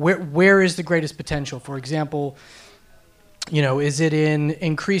 where is the greatest potential? For example, is it in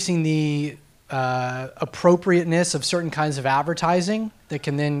increasing the appropriateness of certain kinds of advertising that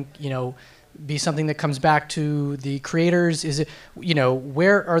can then, be something that comes back to the creators? Is it,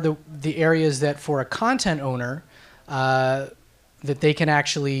 where are the areas that for a content owner that they can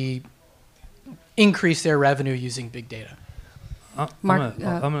actually increase their revenue using big data? Mark,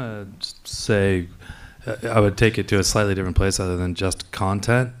 I'm gonna say I would take it to a slightly different place other than just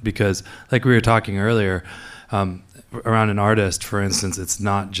content, because like we were talking earlier, around an artist, for instance, it's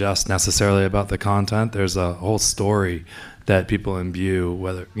not just necessarily about the content. There's a whole story that people imbue,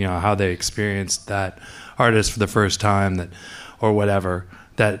 whether, how they experienced that artist for the first time, or whatever,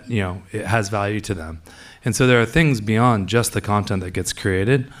 that, it has value to them. And so there are things beyond just the content that gets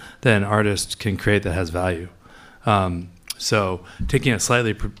created that an artist can create that has value. So taking a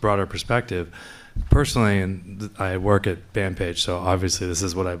slightly broader perspective, personally, and I work at Bandpage, so obviously this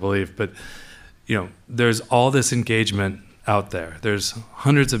is what I believe, but there's all this engagement out there. There's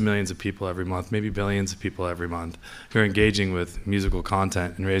hundreds of millions of people every month, maybe billions of people every month, who are engaging with musical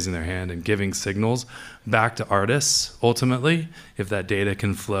content and raising their hand and giving signals back to artists, ultimately, if that data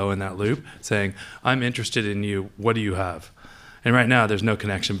can flow in that loop, saying, I'm interested in you, what do you have? And right now, there's no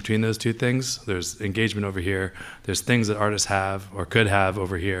connection between those two things. There's engagement over here. There's things that artists have or could have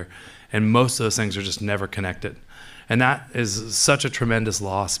over here. And most of those things are just never connected. And that is such a tremendous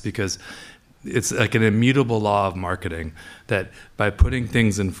loss, because it's like an immutable law of marketing that by putting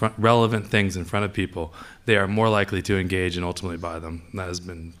things in front, relevant things in front of people, they are more likely to engage and ultimately buy them. That has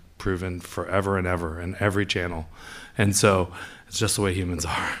been proven forever and ever in every channel. And so it's just the way humans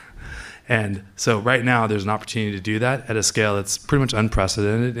are. And so right now there's an opportunity to do that at a scale that's pretty much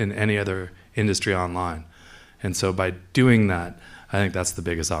unprecedented in any other industry online. And so by doing that, I think that's the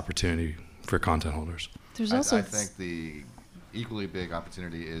biggest opportunity for content holders. There's also I think the equally big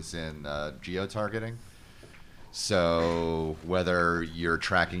opportunity is in geo-targeting. So whether you're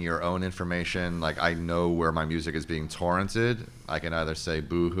tracking your own information, like I know where my music is being torrented, I can either say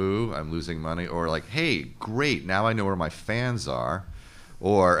boo-hoo, I'm losing money, or like, hey, great, now I know where my fans are.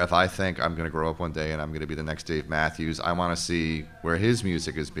 Or if I think I'm going to grow up one day and I'm going to be the next Dave Matthews, I want to see where his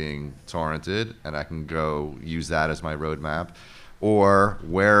music is being torrented, and I can go use that as my roadmap. Or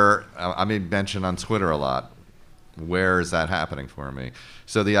where, I may mention on Twitter a lot, where is that happening for me?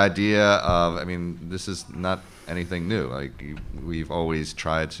 So the idea of, this is not anything new. Like we've always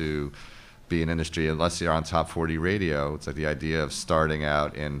tried to be an industry, unless you're on top 40 radio, it's like the idea of starting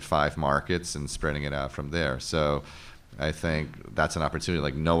out in 5 markets and spreading it out from there. So I think that's an opportunity,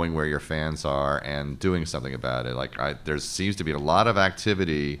 like knowing where your fans are and doing something about it. Like there seems to be a lot of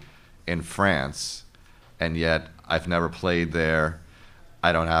activity in France, and yet I've never played there.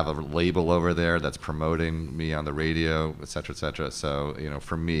 I don't have a label over there that's promoting me on the radio, et cetera, et cetera. So,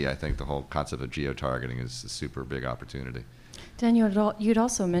 for me, I think the whole concept of geo-targeting is a super big opportunity. Dan, you'd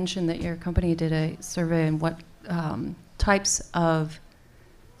also mentioned that your company did a survey on what types of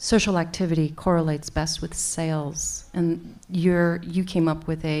social activity correlates best with sales, and you came up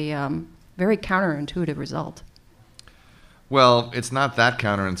with a very counterintuitive result. Well, it's not that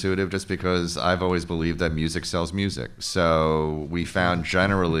counterintuitive just because I've always believed that music sells music. So we found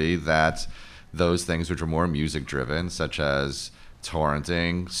generally that those things which are more music driven, such as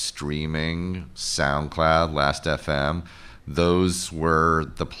torrenting, streaming, SoundCloud, Last.fm, those were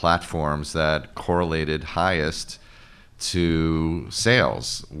the platforms that correlated highest to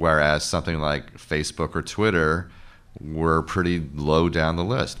sales, whereas something like Facebook or Twitter were pretty low down the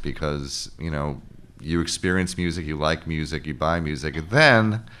list because, you experience music, you like music, you buy music, and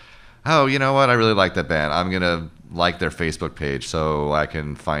then, oh, you know what, I really like that band. I'm going to like their Facebook page so I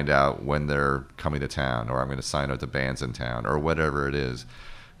can find out when they're coming to town, or I'm going to sign up to bands in town, or whatever it is.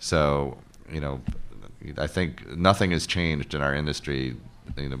 So, I think nothing has changed in our industry.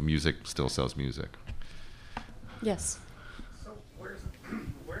 Music still sells music. Yes. So where's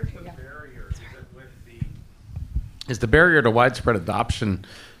the barrier? Is it with Is the barrier to widespread adoption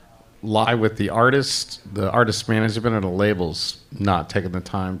lie with the artist management, or the labels not taking the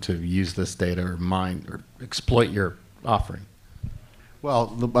time to use this data or mine or exploit your offering?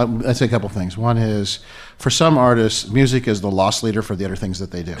 Well, I'd say a couple things. One is, for some artists, music is the loss leader for the other things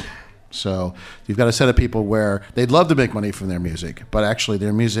that they do. So you've got a set of people where they'd love to make money from their music, but actually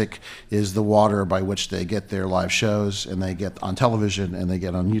their music is the water by which they get their live shows, and they get on television, and they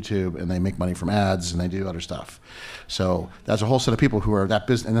get on YouTube, and they make money from ads, and they do other stuff. So that's a whole set of people who are that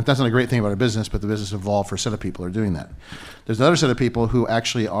business, and that's not a great thing about a business, but the business evolved for a set of people who are doing that. There's another set of people who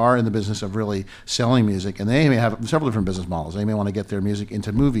actually are in the business of really selling music, and they may have several different business models. They may want to get their music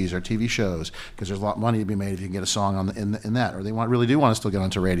into movies or TV shows because there's a lot of money to be made if you can get a song in that, or they really do want to still get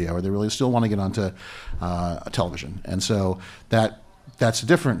onto radio, or they really still want to get onto television. And so that's a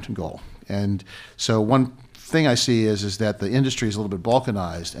different goal. And so one thing I see is that the industry is a little bit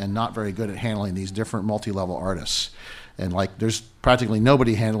balkanized and not very good at handling these different multi-level artists. And there's practically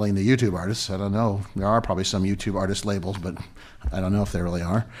nobody handling the YouTube artists. I don't know. There are probably some YouTube artist labels, but I don't know if there really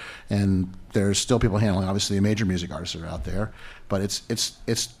are. And there's still people handling, obviously, the major music artists are out there. But it's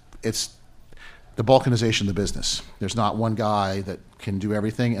the balkanization of the business. There's not one guy that can do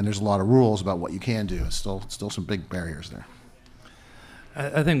everything, and there's a lot of rules about what you can do. It's still some big barriers there.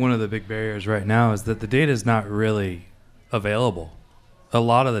 I think one of the big barriers right now is that the data is not really available. A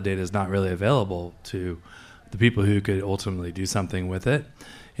lot of the data is not really available to the people who could ultimately do something with it.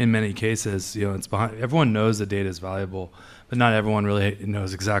 In many cases, it's behind. Everyone knows the data is valuable, but not everyone really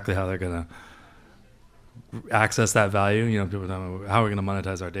knows exactly how they're going to access that value. People don't know how we're going to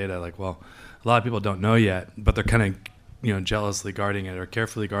monetize our data. A lot of people don't know yet, but they're kind of jealously guarding it or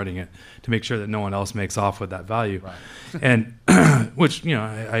carefully guarding it to make sure that no one else makes off with that value. Right. And which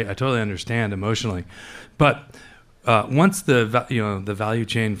I totally understand emotionally, but once the value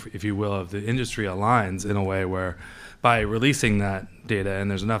chain, if you will, of the industry aligns in a way where by releasing that data, and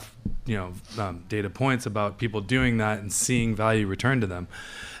there's enough data points about people doing that and seeing value returned to them,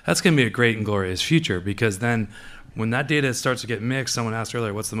 that's going to be a great and glorious future, because then when that data starts to get mixed, someone asked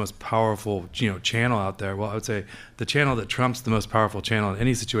earlier, what's the most powerful channel out there? Well, I would say the channel that trumps the most powerful channel in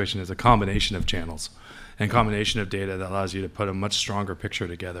any situation is a combination of channels and combination of data that allows you to put a much stronger picture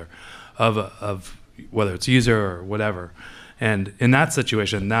together of whether it's user or whatever. And in that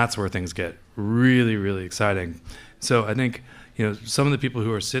situation, that's where things get really, really exciting. So I think some of the people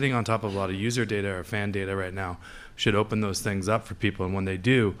who are sitting on top of a lot of user data or fan data right now should open those things up for people. And when they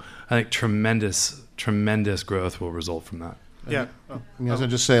do, I think tremendous growth will result from that. Yeah. I was going to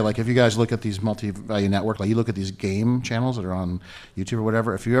just say, if you guys look at these multi-value network, you look at these game channels that are on YouTube or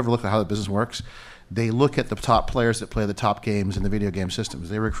whatever, if you ever look at how the business works, they look at the top players that play the top games in the video game systems.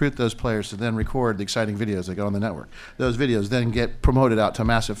 They recruit those players to then record the exciting videos that go on the network. Those videos then get promoted out to a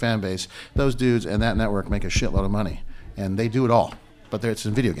massive fan base. Those dudes and that network make a shitload of money. And they do it all. But it's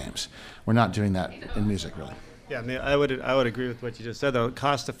in video games. We're not doing that in music, really. Yeah, I would agree with what you just said, though.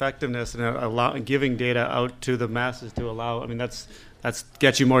 Cost effectiveness and giving data out to the masses to allow. That's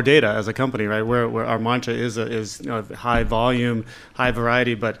gets you more data as a company, right? Where our mantra is high volume, high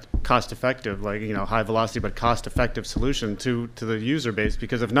variety, but cost effective. High velocity but cost effective solution to the user base.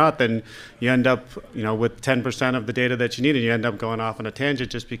 Because if not, then you end up with 10% of the data that you need, and you end up going off on a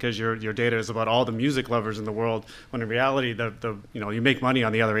tangent just because your data is about all the music lovers in the world. When in reality, you make money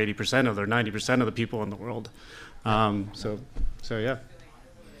on the other 80% of or 90% of the people in the world. So yeah,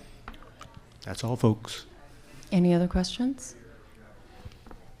 that's all, folks. Any other questions?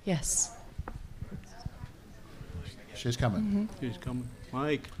 Yes. She's coming. Who's coming?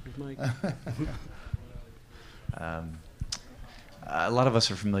 Mike. Where's Mike? A lot of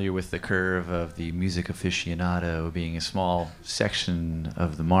us are familiar with the curve of the music aficionado being a small section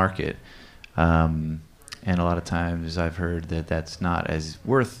of the market. And a lot of times I've heard that that's not as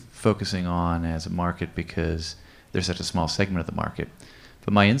worth focusing on as a market because there's such a small segment of the market.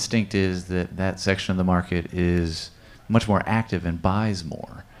 But my instinct is that that section of the market is much more active and buys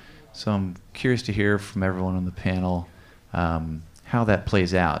more. So I'm curious to hear from everyone on the panel how that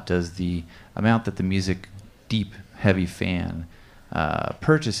plays out. Does the amount that the music deep, heavy fan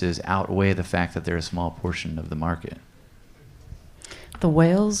purchases outweigh the fact that they're a small portion of the market? The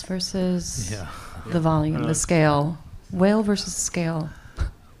whales versus the volume, the scale. Whale versus scale.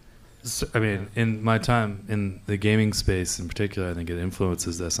 So, I mean, in my time in the gaming space in particular, I think it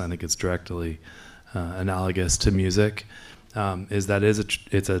influences this. I think it's directly analogous to music.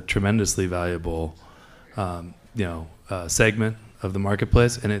 It's a tremendously valuable, segment of the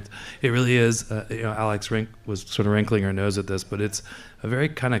marketplace, and it really is. Alex was sort of wrinkling her nose at this, but it's a very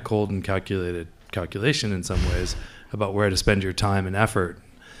kind of cold and calculated calculation in some ways about where to spend your time and effort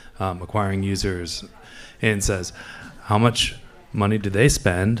acquiring users, and says how much money do they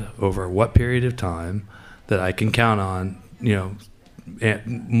spend over what period of time that I can count on,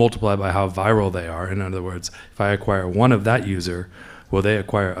 and multiply by how viral they are. In other words, if I acquire one of that user, will they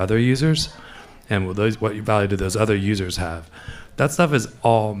acquire other users? And what value do those other users have? That stuff is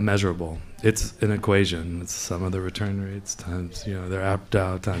all measurable. It's an equation. It's some of the return rates times, their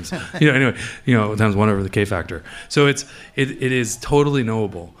opt-out times, times 1 over the K factor. So it is totally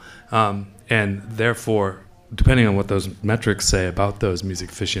knowable. And therefore, depending on what those metrics say about those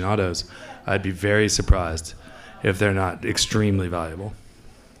music aficionados, I'd be very surprised if they're not extremely valuable.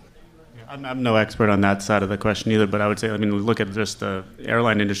 I'm no expert on that side of the question either, but I would say, look at just the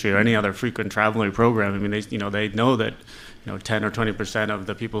airline industry or any other frequent traveler program. They know that 10 or 20% of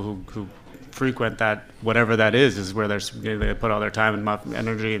the people who frequent that, whatever that is where they put all their time and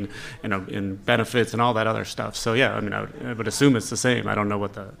energy and in benefits and all that other stuff. So yeah, I would assume it's the same. I don't know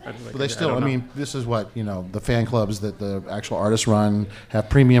what this is what, the fan clubs that the actual artists run have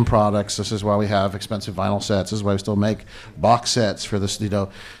premium products. This is why we have expensive vinyl sets. This is why we still make box sets for this.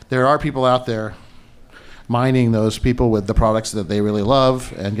 There are people out there mining those people with the products that they really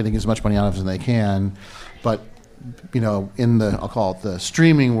love and getting as much money out of them as they can. But in I'll call it the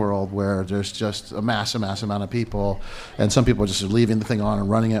streaming world, where there's just a mass amount of people, and some people just are leaving the thing on and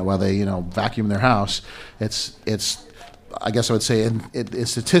running it while they, vacuum their house. It's I guess I would say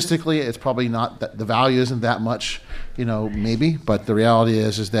statistically, it's probably not that the value isn't that much, maybe, but the reality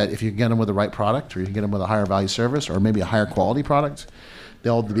is that if you get them with the right product, or you can get them with a higher value service, or maybe a higher quality product,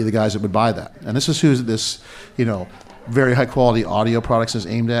 they'll be the guys that would buy that. And this is who this, very high quality audio products is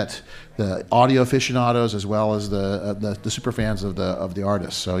aimed at, the audio aficionados as well as the super fans of the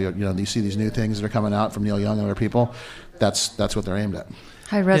artists. So you see these new things that are coming out from Neil Young and other people. That's what they're aimed at.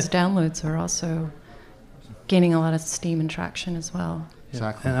 High res downloads are also gaining a lot of steam and traction as well.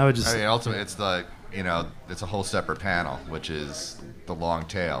 Exactly. And I would just ultimately it's it's a whole separate panel, which is the long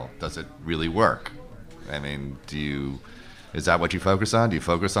tail. Does it really work? Is that what you focus on? Do you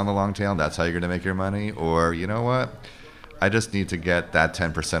focus on the long tail and that's how you're going to make your money? Or, you know what? I just need to get that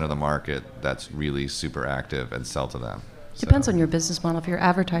 10% of the market that's really super active and sell to them. Depends on your business model. If you're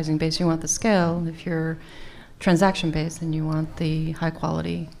advertising based, you want the scale. If you're transaction based, then you want the high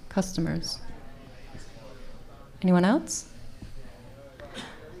quality customers. Anyone else?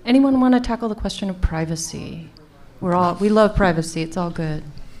 Anyone want to tackle the question of privacy? We love privacy. It's all good.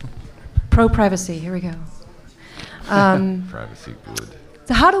 Pro privacy. Here we go. Privacy good.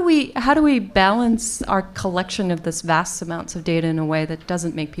 So how do we balance our collection of this vast amounts of data in a way that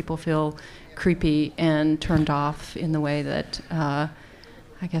doesn't make people feel creepy and turned off in the way that I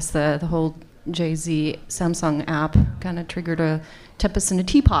guess the whole Jay-Z Samsung app kind of triggered a tempest in a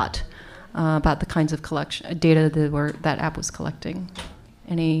teapot about the kinds of data that app was collecting.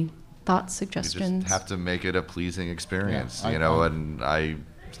 Any thoughts, suggestions? You just have to make it a pleasing experience, and I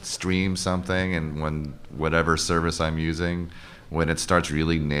stream something, and when whatever service I'm using, when it starts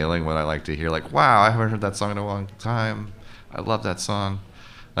really nailing what I like to hear, like, wow, I haven't heard that song in a long time. I love that song.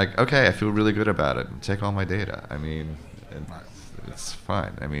 Like, okay, I feel really good about it. Take all my data. It's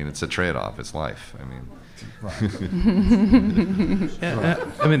fine. It's a trade-off. It's life.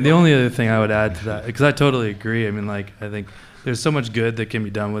 The only other thing I would add to that, because I totally agree. I think there's so much good that can be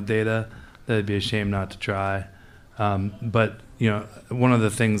done with data that it'd be a shame not to try. But one of the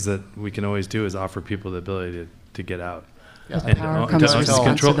things that we can always do is offer people the ability to get out. With power comes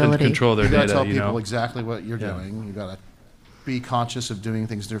responsibility. Control their You data. gotta tell people exactly what you're doing. You gotta be conscious of doing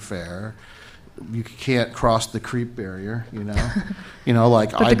things that are fair. You can't cross the creep barrier, you know.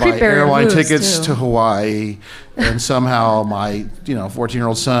 Like But I the creep buy barrier airline moves, tickets too. to Hawaii, and somehow my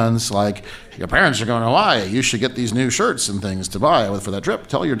 14-year-old son's like, your parents are going to Hawaii. You should get these new shirts and things to buy for that trip.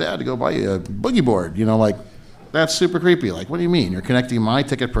 Tell your dad to go buy you a boogie board. Like that's super creepy. Like, what do you mean? You're connecting my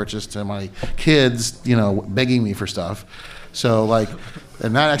ticket purchase to my kids, begging me for stuff. So like,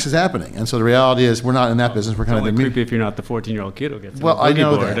 and that actually is happening. And so the reality is, we're not in that business. We're kind It's of only the creepy if you're not the 14-year-old kid who gets Well, on I the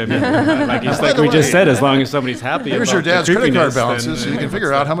know boogie board. that. I mean, like, it's By like the we just way, said, as long as somebody's happy here's about your dad's the credit card creepiness, balances, so then- you can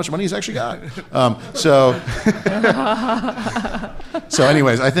figure out how much money he's actually got. So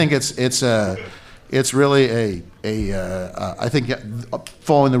anyways, I think it's really I think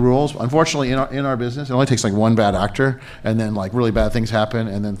following the rules. Unfortunately, in our business, it only takes like one bad actor, and then like really bad things happen,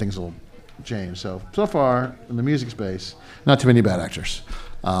 and then things will change. So far in the music space, not too many bad actors.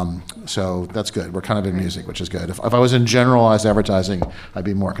 So that's good. We're kind of in music, which is good. If I was in generalized advertising, I'd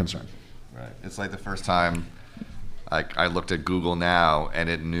be more concerned. Right. It's like the first time I looked at Google Now and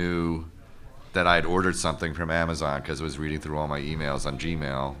it knew that I'd ordered something from Amazon because it was reading through all my emails on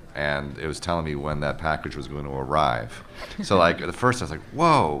Gmail, and it was telling me when that package was going to arrive. So like at first I was like,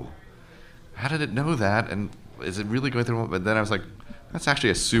 whoa, how did it know that? And is it really going through? But then I was like, that's actually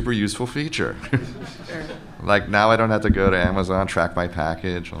a super useful feature. Like now I don't have to go to Amazon, track my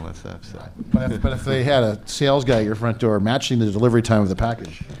package, all that stuff. So. But if they had a sales guy at your front door matching the delivery time of the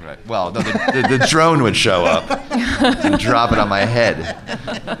package. Right. Well, no, the drone would show up and drop it on my head.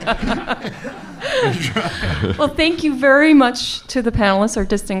 Well, thank you very much to the panelists, our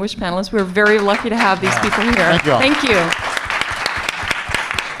distinguished panelists. We're very lucky to have these people here. Thank you all. Thank you.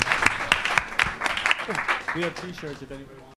 We have T-shirts if anybody wants.